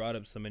 And you brought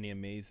up so many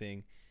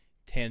amazing,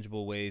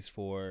 tangible ways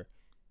for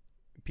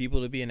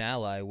people to be an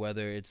ally,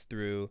 whether it's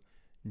through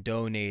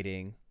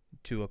donating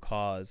to a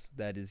cause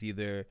that is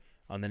either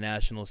on the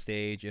national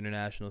stage,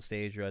 international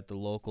stage, or at the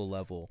local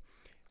level,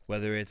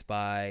 whether it's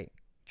by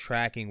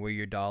tracking where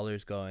your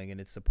dollar's going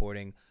and it's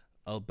supporting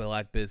a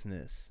Black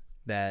business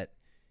that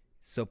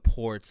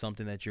supports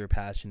something that you're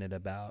passionate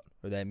about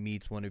or that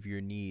meets one of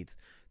your needs,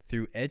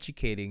 through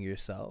educating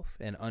yourself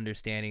and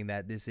understanding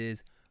that this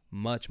is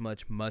much,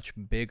 much, much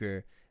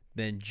bigger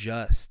than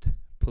just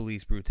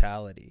police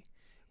brutality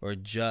or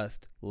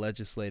just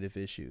legislative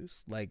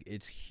issues. Like,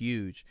 it's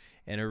huge.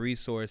 And a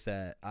resource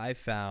that I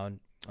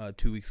found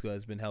 2 weeks ago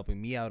has been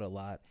helping me out a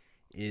lot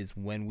is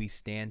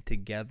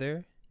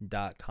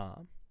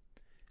whenwestandtogether.com.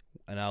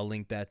 And I'll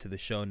link that to the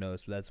show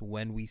notes. But that's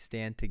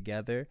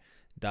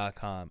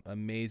whenwestandtogether.com.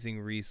 Amazing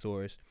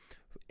resource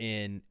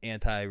in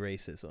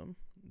anti-racism.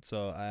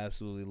 So I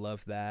absolutely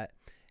love that.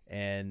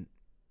 And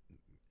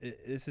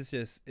this is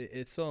just,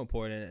 it's so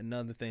important.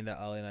 Another thing that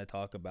Ali and I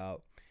talk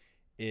about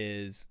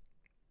is,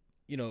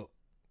 you know,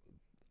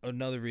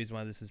 another reason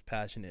why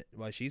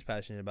she's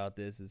passionate about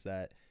this is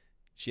that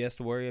she has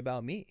to worry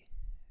about me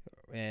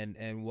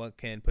and what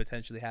can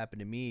potentially happen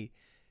to me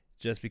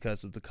just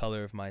because of the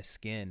color of my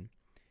skin.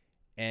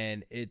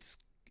 And it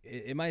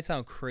might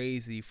sound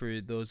crazy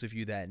for those of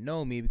you that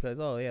know me because,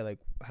 oh yeah, like,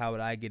 how would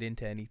I get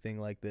into anything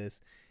like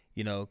this?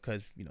 You know,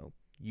 because, you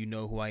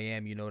know who I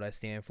am, you know what I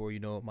stand for,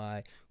 you know what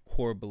my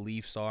core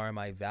beliefs are,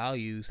 my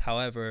values.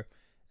 However,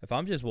 if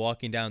I'm just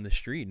walking down the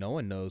street, no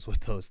one knows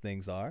what those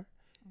things are.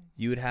 Mm-hmm.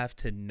 You would have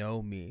to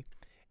know me.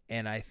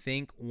 And I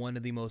think one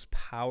of the most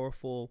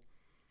powerful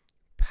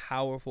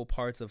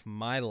parts of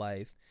my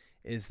life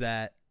is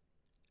that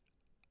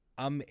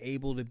I'm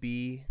able to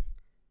be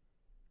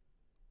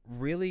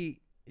really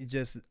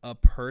just a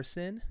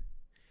person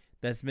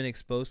that's been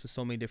exposed to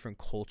so many different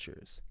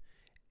cultures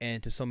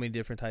and to so many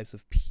different types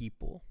of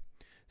people.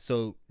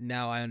 So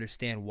now I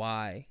understand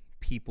why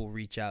people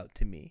reach out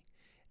to me.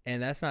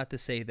 And that's not to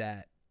say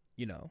that,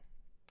 you know,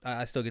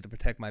 I still get to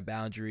protect my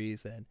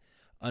boundaries and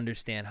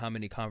understand how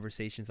many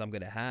conversations I'm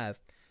going to have.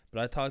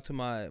 But I talk to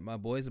my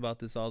boys about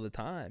this all the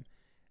time,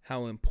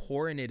 how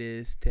important it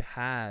is to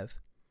have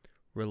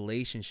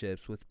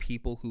relationships with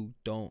people who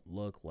don't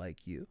look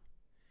like you.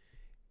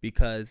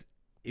 Because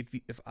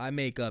if I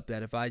make up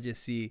that if I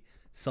just see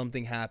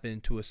something happen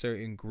to a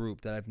certain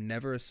group that I've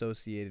never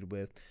associated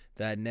with,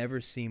 that I've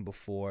never seen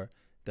before,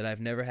 that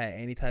I've never had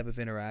any type of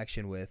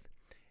interaction with,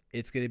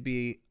 it's going to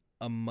be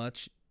a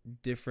much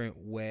different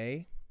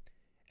way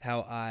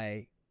how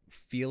I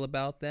feel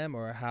about them,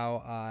 or how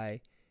I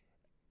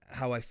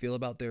feel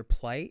about their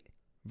plight,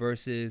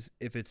 versus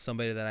if it's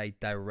somebody that I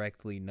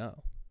directly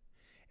know.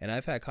 And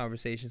I've had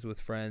conversations with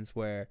friends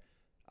where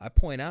I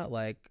point out,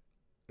 like,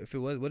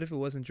 what if it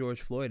wasn't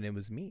George Floyd and it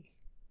was me?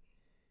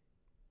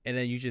 And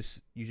then you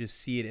just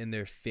see it in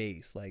their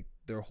face, like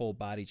their whole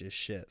body just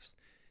shifts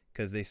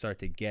because they start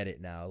to get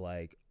it now,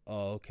 like,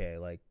 oh, okay,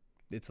 like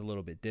it's a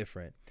little bit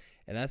different.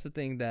 And that's the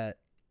thing that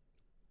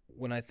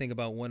when I think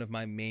about one of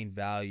my main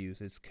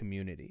values, it's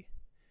community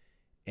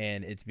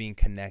and it's being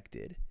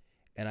connected.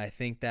 And I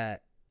think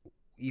that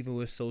even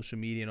with social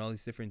media and all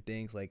these different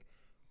things, like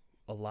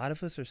a lot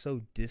of us are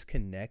so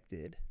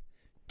disconnected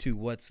to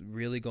what's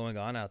really going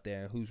on out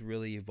there and who's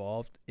really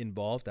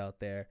involved out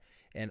there,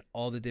 and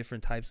all the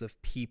different types of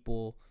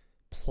people,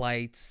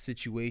 plights,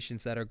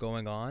 situations that are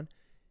going on,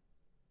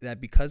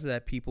 that because of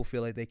that, people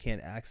feel like they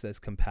can't access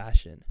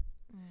compassion.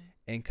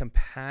 And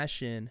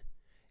compassion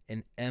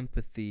and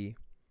empathy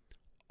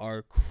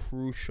are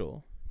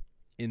crucial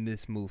in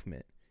this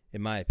movement,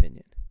 in my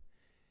opinion.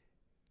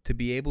 To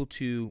be able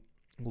to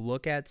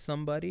look at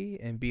somebody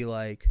and be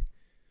like,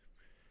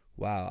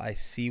 wow, I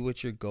see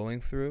what you're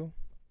going through,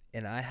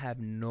 and I have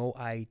no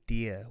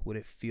idea what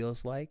it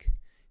feels like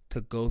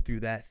to go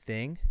through that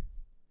thing,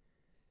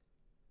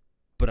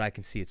 but I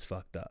can see it's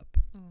fucked up.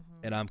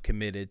 And I'm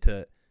committed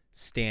to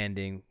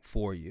standing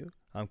for you.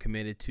 I'm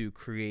committed to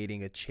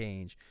creating a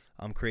change.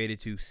 I'm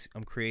committed to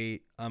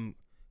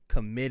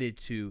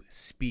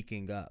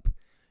speaking up.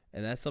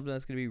 And that's something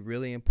that's going to be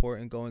really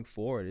important going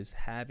forward, is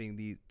having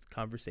these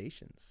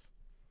conversations.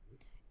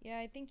 Yeah,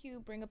 I think you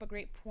bring up a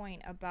great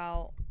point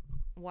about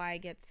why I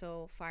get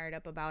so fired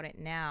up about it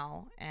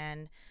now.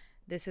 And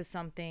this is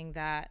something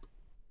that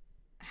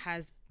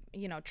has,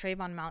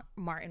 Trayvon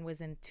Martin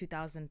was in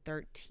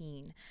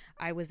 2013.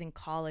 I was in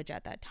college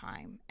at that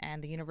time,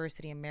 and the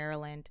University of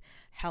Maryland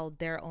held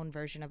their own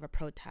version of a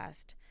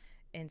protest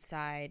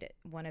inside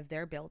one of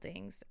their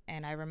buildings.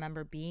 And I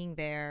remember being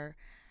there,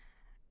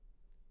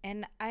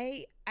 and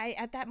I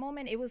at that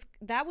moment,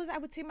 that was I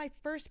would say my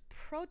first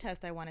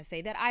protest, I want to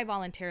say, that I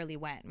voluntarily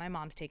went. My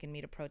mom's taken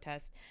me to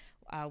protest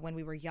when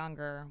we were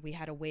younger. We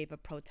had a wave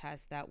of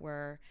protests that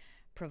were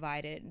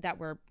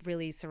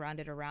really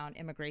surrounded around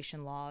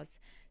immigration laws.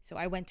 So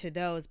I went to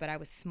those, but I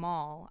was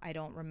small. I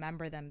don't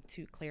remember them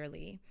too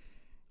clearly.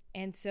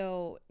 And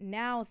so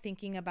now,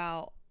 thinking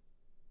about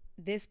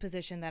this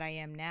position that I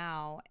am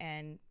now,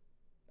 and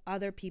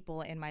other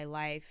people in my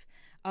life,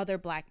 other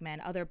Black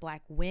men, other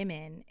Black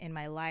women in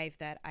my life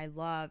that I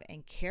love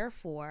and care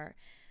for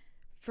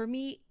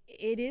me,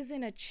 it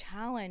isn't a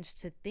challenge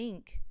to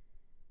think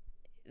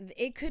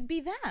it could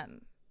be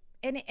them.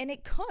 And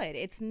it could.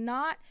 It's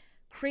not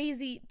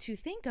crazy to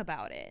think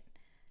about it.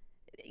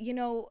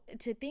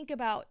 To think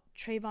about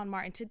Trayvon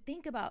Martin, to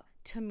think about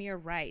Tamir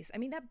Rice. I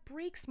mean, that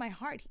breaks my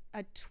heart.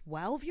 A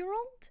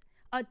 12-year-old?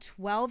 A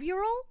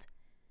 12-year-old?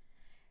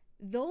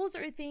 Those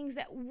are things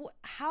that,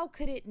 how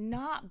could it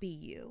not be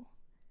you?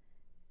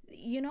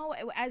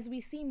 As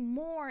we see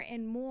more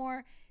and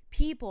more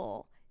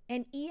people,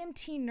 an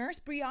EMT nurse,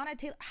 Breonna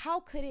Taylor, how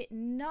could it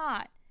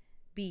not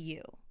be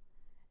you?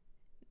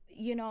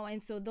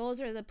 And so those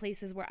are the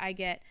places where I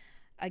get,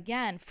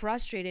 again,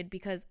 frustrated,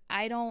 because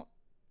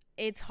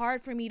it's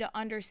hard for me to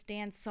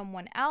understand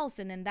someone else.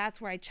 And then that's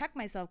where I check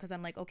myself, because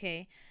I'm like,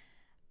 okay,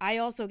 I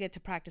also get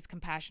to practice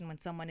compassion when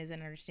someone isn't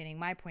understanding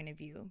my point of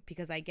view,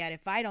 because I get,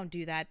 if I don't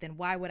do that, then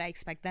why would I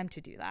expect them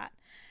to do that?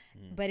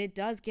 But it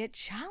does get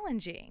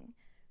challenging,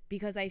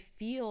 because I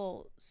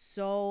feel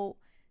so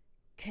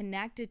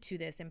connected to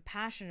this and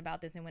passionate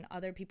about this. And when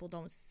other people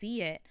don't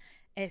see it,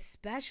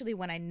 especially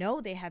when I know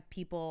they have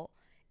people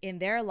in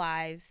their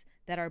lives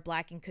that are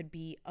Black and could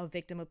be a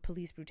victim of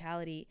police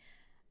brutality,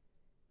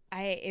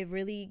 it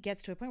really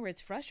gets to a point where it's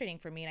frustrating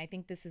for me. And I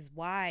think this is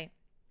why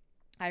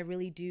I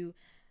really do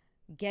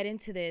get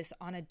into this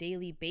on a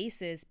daily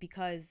basis,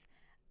 because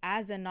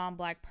as a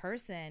non-Black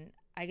person,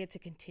 I get to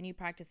continue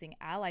practicing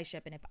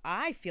allyship. And if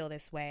I feel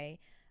this way,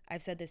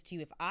 I've said this to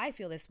you, if I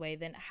feel this way,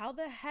 then how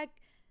the heck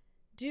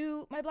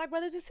do my Black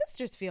brothers and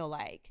sisters feel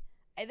like?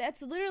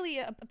 That's literally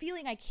a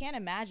feeling I can't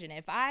imagine.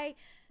 If I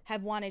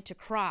have wanted to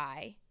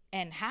cry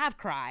and have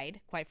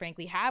cried, quite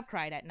frankly, have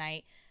cried at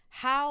night,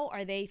 how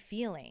are they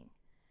feeling?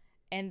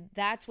 And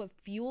that's what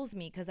fuels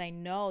me, because I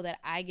know that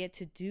I get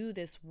to do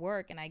this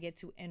work and I get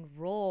to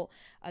enroll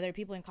other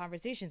people in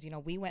conversations.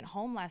 We went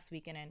home last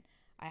weekend and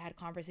I had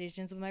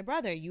conversations with my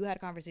brother. You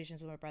had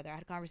conversations with my brother. I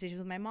had conversations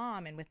with my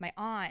mom and with my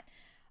aunt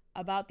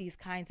about these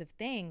kinds of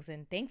things.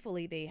 And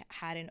thankfully, they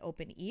had an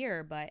open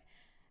ear. But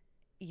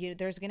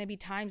there's going to be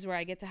times where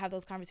I get to have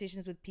those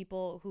conversations with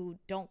people who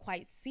don't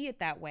quite see it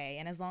that way.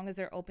 And as long as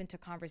they're open to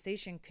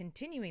conversation,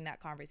 continuing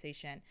that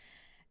conversation.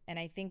 And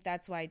I think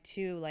that's why,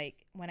 too,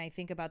 like when I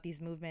think about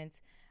these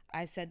movements,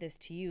 I've said this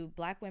to you,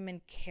 Black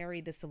women carry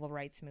the civil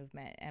rights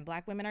movement, and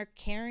Black women are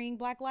carrying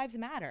Black Lives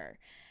Matter.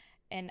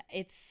 And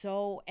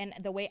and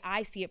the way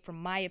I see it,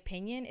 from my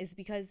opinion, is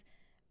because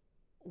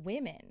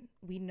women,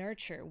 we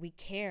nurture, we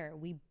care,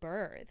 we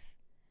birth.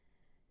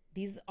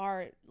 These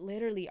are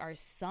literally our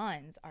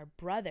sons, our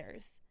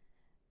brothers.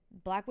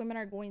 Black women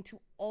are going to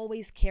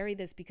always carry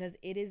this because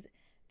it is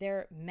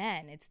their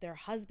men, it's their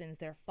husbands,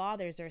 their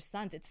fathers, their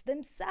sons, it's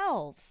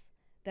themselves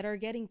that are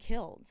getting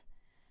killed.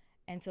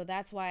 And so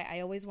that's why I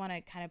always want to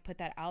kind of put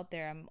that out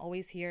there. I'm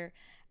always here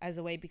as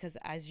a way, because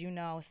as you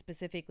know,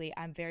 specifically,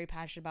 I'm very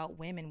passionate about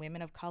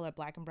women of color,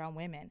 Black and brown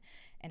women.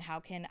 And how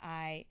can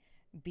I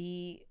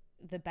be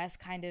the best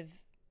kind of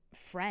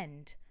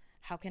friend?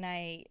 How can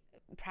I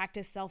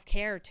practice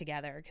self-care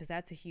together? Because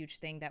that's a huge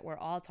thing that we're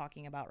all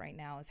talking about right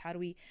now, is how do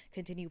we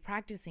continue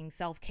practicing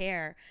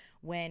self-care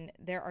when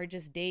there are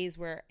just days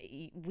where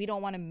we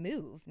don't want to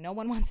move. No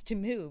one wants to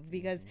move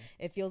because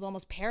it feels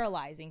almost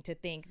paralyzing to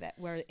think that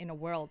we're in a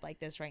world like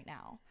this right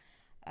now.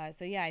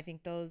 So yeah, I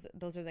think those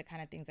are the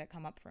kind of things that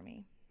come up for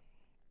me.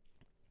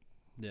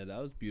 Yeah, that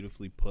was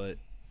beautifully put.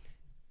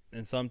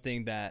 And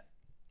something that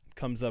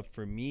comes up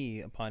for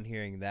me upon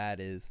hearing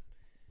that is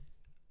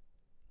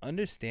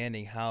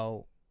understanding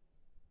how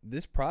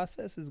this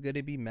process is going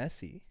to be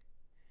messy.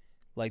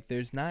 Like,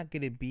 there's not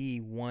going to be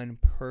one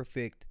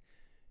perfect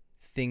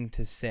thing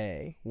to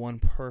say, one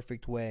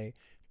perfect way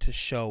to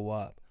show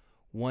up,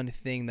 one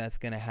thing that's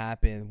going to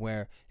happen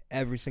where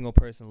every single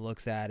person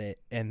looks at it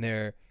and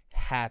they're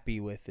happy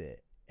with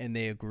it and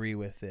they agree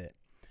with it.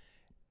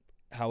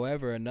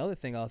 However, another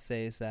thing I'll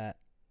say is that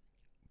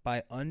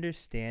by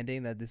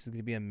understanding that this is going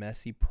to be a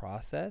messy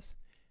process,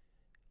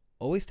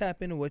 always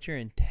tap into what your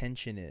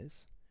intention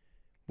is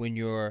when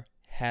you're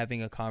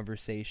having a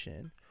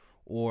conversation,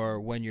 or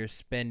when you're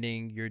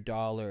spending your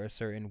dollar a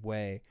certain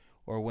way,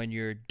 or when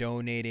you're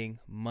donating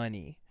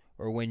money,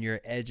 or when you're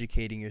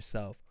educating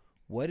yourself.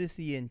 What is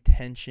the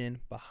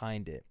intention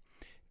behind it?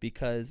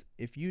 Because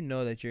if you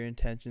know that your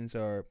intentions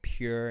are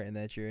pure and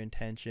that your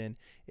intention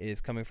is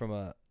coming from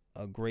a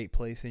great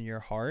place in your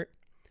heart,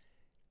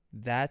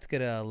 that's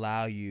going to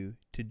allow you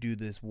to do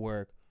this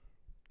work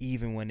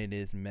even when it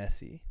is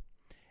messy.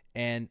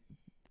 And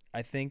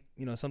I think,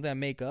 something I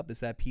make up is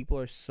that people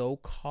are so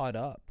caught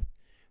up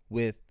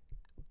with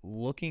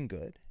looking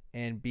good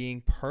and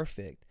being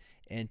perfect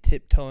and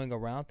tiptoeing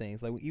around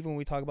things. Like, even when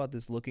we talk about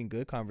this looking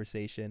good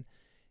conversation,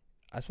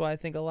 that's why I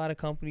think a lot of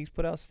companies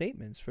put out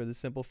statements, for the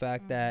simple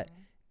fact that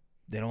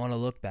they don't want to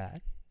look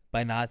bad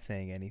by not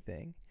saying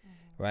anything.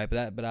 Right.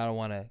 But I don't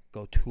want to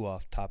go too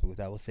off topic with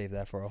that. We'll save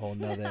that for a whole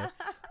nother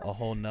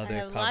I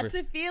have lots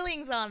of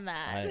feelings on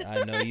that.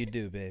 I know you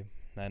do, babe.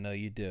 I know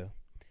you do.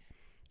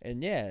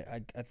 And yeah,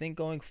 I think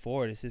going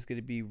forward, it's just going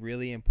to be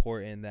really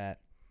important that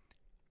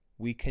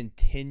we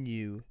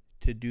continue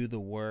to do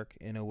the work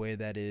in a way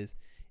that is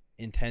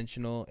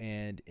intentional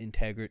and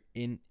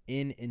in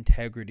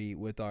integrity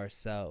with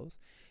ourselves,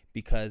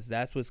 because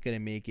that's what's going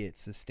to make it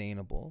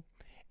sustainable.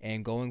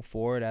 And going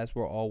forward, as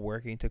we're all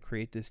working to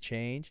create this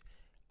change,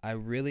 I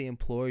really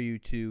implore you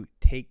to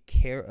take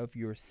care of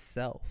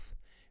yourself.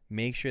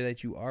 Make sure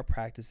that you are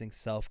practicing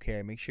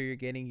self-care. Make sure you're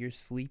getting your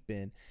sleep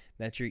in,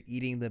 that you're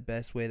eating the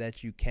best way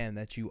that you can,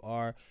 that you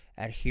are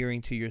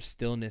adhering to your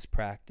stillness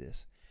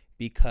practice,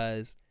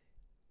 because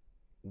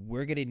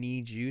we're going to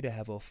need you to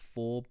have a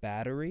full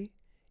battery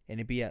and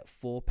to be at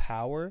full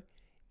power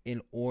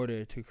in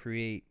order to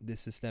create this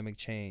systemic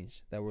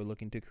change that we're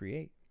looking to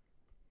create.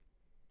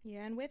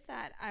 Yeah, and with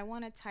that, I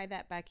want to tie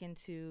that back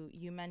into,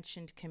 you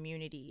mentioned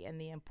community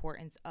and the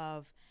importance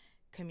of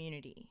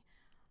community.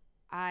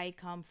 I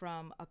come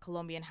from a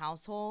Colombian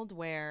household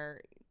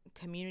where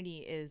community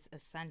is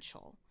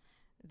essential.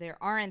 There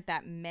aren't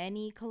that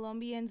many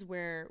Colombians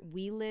where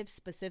we live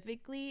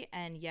specifically,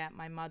 and yet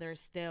my mother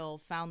still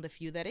found the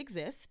few that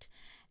exist,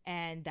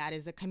 and that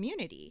is a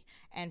community,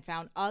 and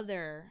found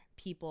other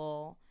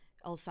people.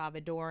 El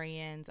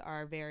Salvadorians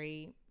are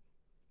very,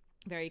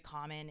 very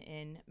common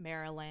in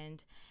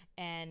Maryland,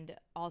 and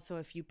also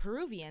a few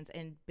Peruvians,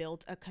 and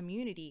built a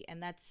community.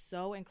 And that's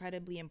so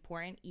incredibly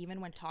important,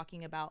 even when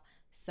talking about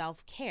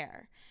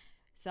self-care.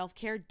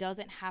 Self-care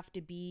doesn't have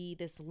to be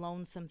this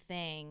lonesome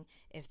thing.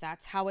 If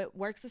that's how it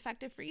works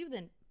effective for you,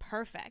 then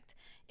perfect.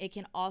 It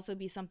can also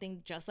be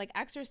something just like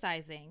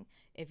exercising.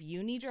 If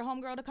you need your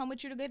homegirl to come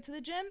with you to get to the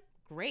gym,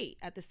 great.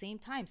 At the same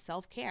time,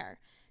 self-care.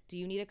 Do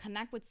you need to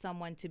connect with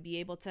someone to be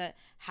able to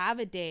have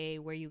a day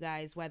where you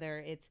guys, whether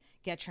it's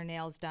get your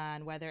nails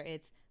done, whether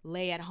it's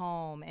lay at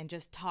home and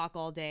just talk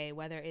all day,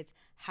 whether it's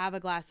have a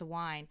glass of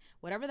wine,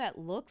 whatever that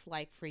looks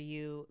like for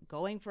you,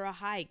 going for a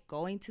hike,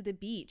 going to the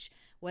beach,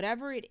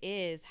 whatever it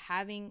is,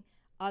 having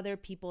other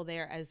people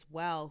there as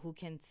well who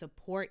can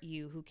support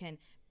you, who can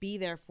be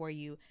there for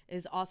you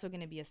is also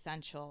going to be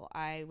essential.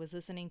 I was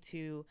listening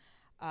to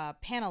a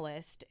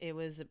panelist, it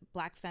was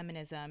Black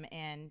Feminism,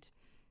 and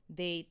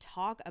they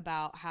talk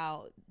about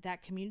how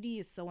that community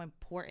is so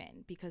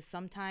important because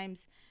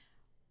sometimes,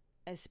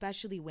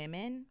 especially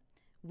women,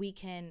 we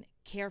can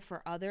care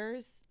for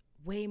others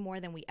way more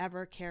than we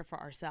ever care for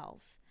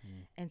ourselves.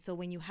 And so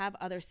when you have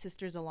other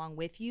sisters along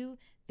with you,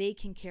 they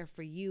can care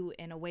for you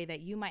in a way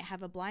that you might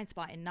have a blind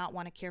spot and not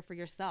want to care for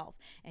yourself.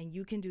 And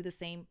you can do the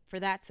same for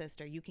that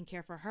sister. You can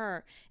care for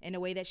her in a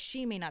way that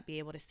she may not be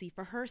able to see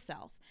for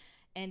herself.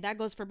 And that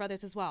goes for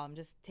brothers as well. I'm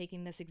just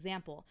taking this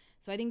example.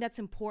 So I think that's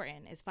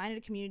important, is finding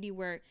a community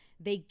where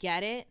they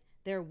get it,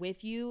 they're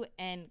with you,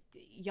 and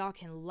y'all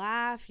can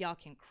laugh, y'all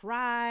can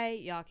cry,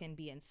 y'all can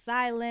be in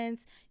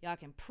silence, y'all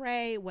can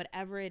pray,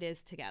 whatever it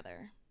is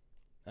together.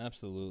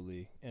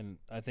 Absolutely. And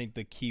I think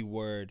the key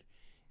word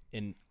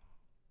in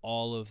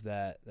all of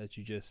that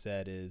you just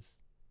said is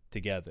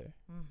together.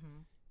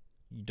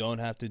 You don't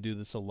have to do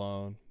this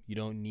alone. You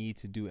don't need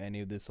to do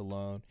any of this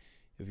alone.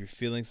 If you're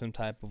feeling some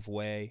type of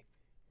way,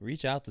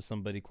 reach out to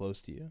somebody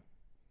close to you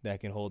that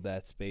can hold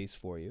that space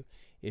for you.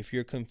 If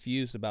you're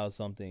confused about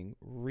something,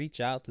 reach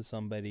out to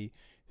somebody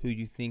who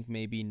you think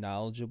may be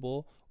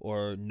knowledgeable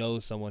or know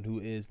someone who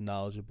is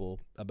knowledgeable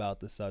about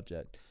the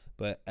subject.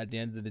 But at the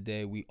end of the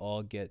day, we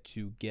all get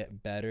to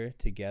get better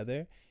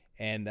together.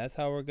 And that's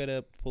how we're going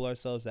to pull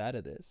ourselves out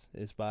of this,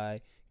 is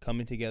by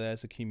coming together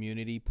as a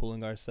community,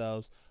 pulling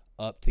ourselves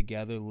up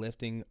together,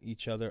 lifting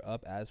each other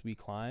up as we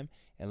climb.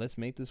 And let's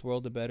make this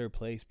world a better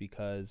place,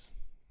 because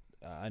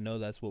I know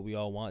that's what we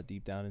all want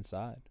deep down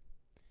inside.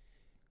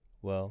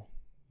 Well,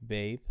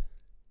 babe,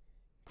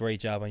 great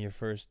job on your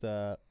first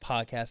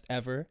podcast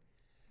ever.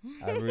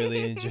 I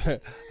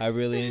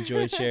really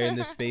enjoyed sharing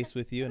this space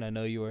with you, and I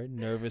know you were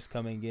nervous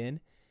coming in.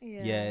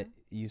 Yeah. Yet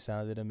you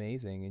sounded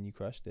amazing and you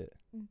crushed it.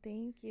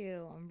 Thank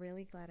you. I'm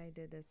really glad I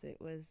did this. It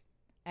was,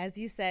 as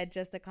you said,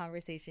 just a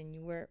conversation.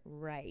 You were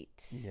right.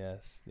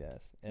 Yes.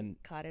 And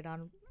caught it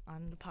on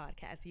the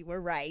podcast. You were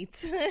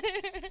right.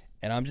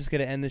 And I'm just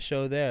going to end the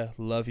show there.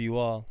 Love you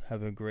all.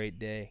 Have a great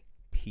day.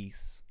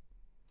 Peace.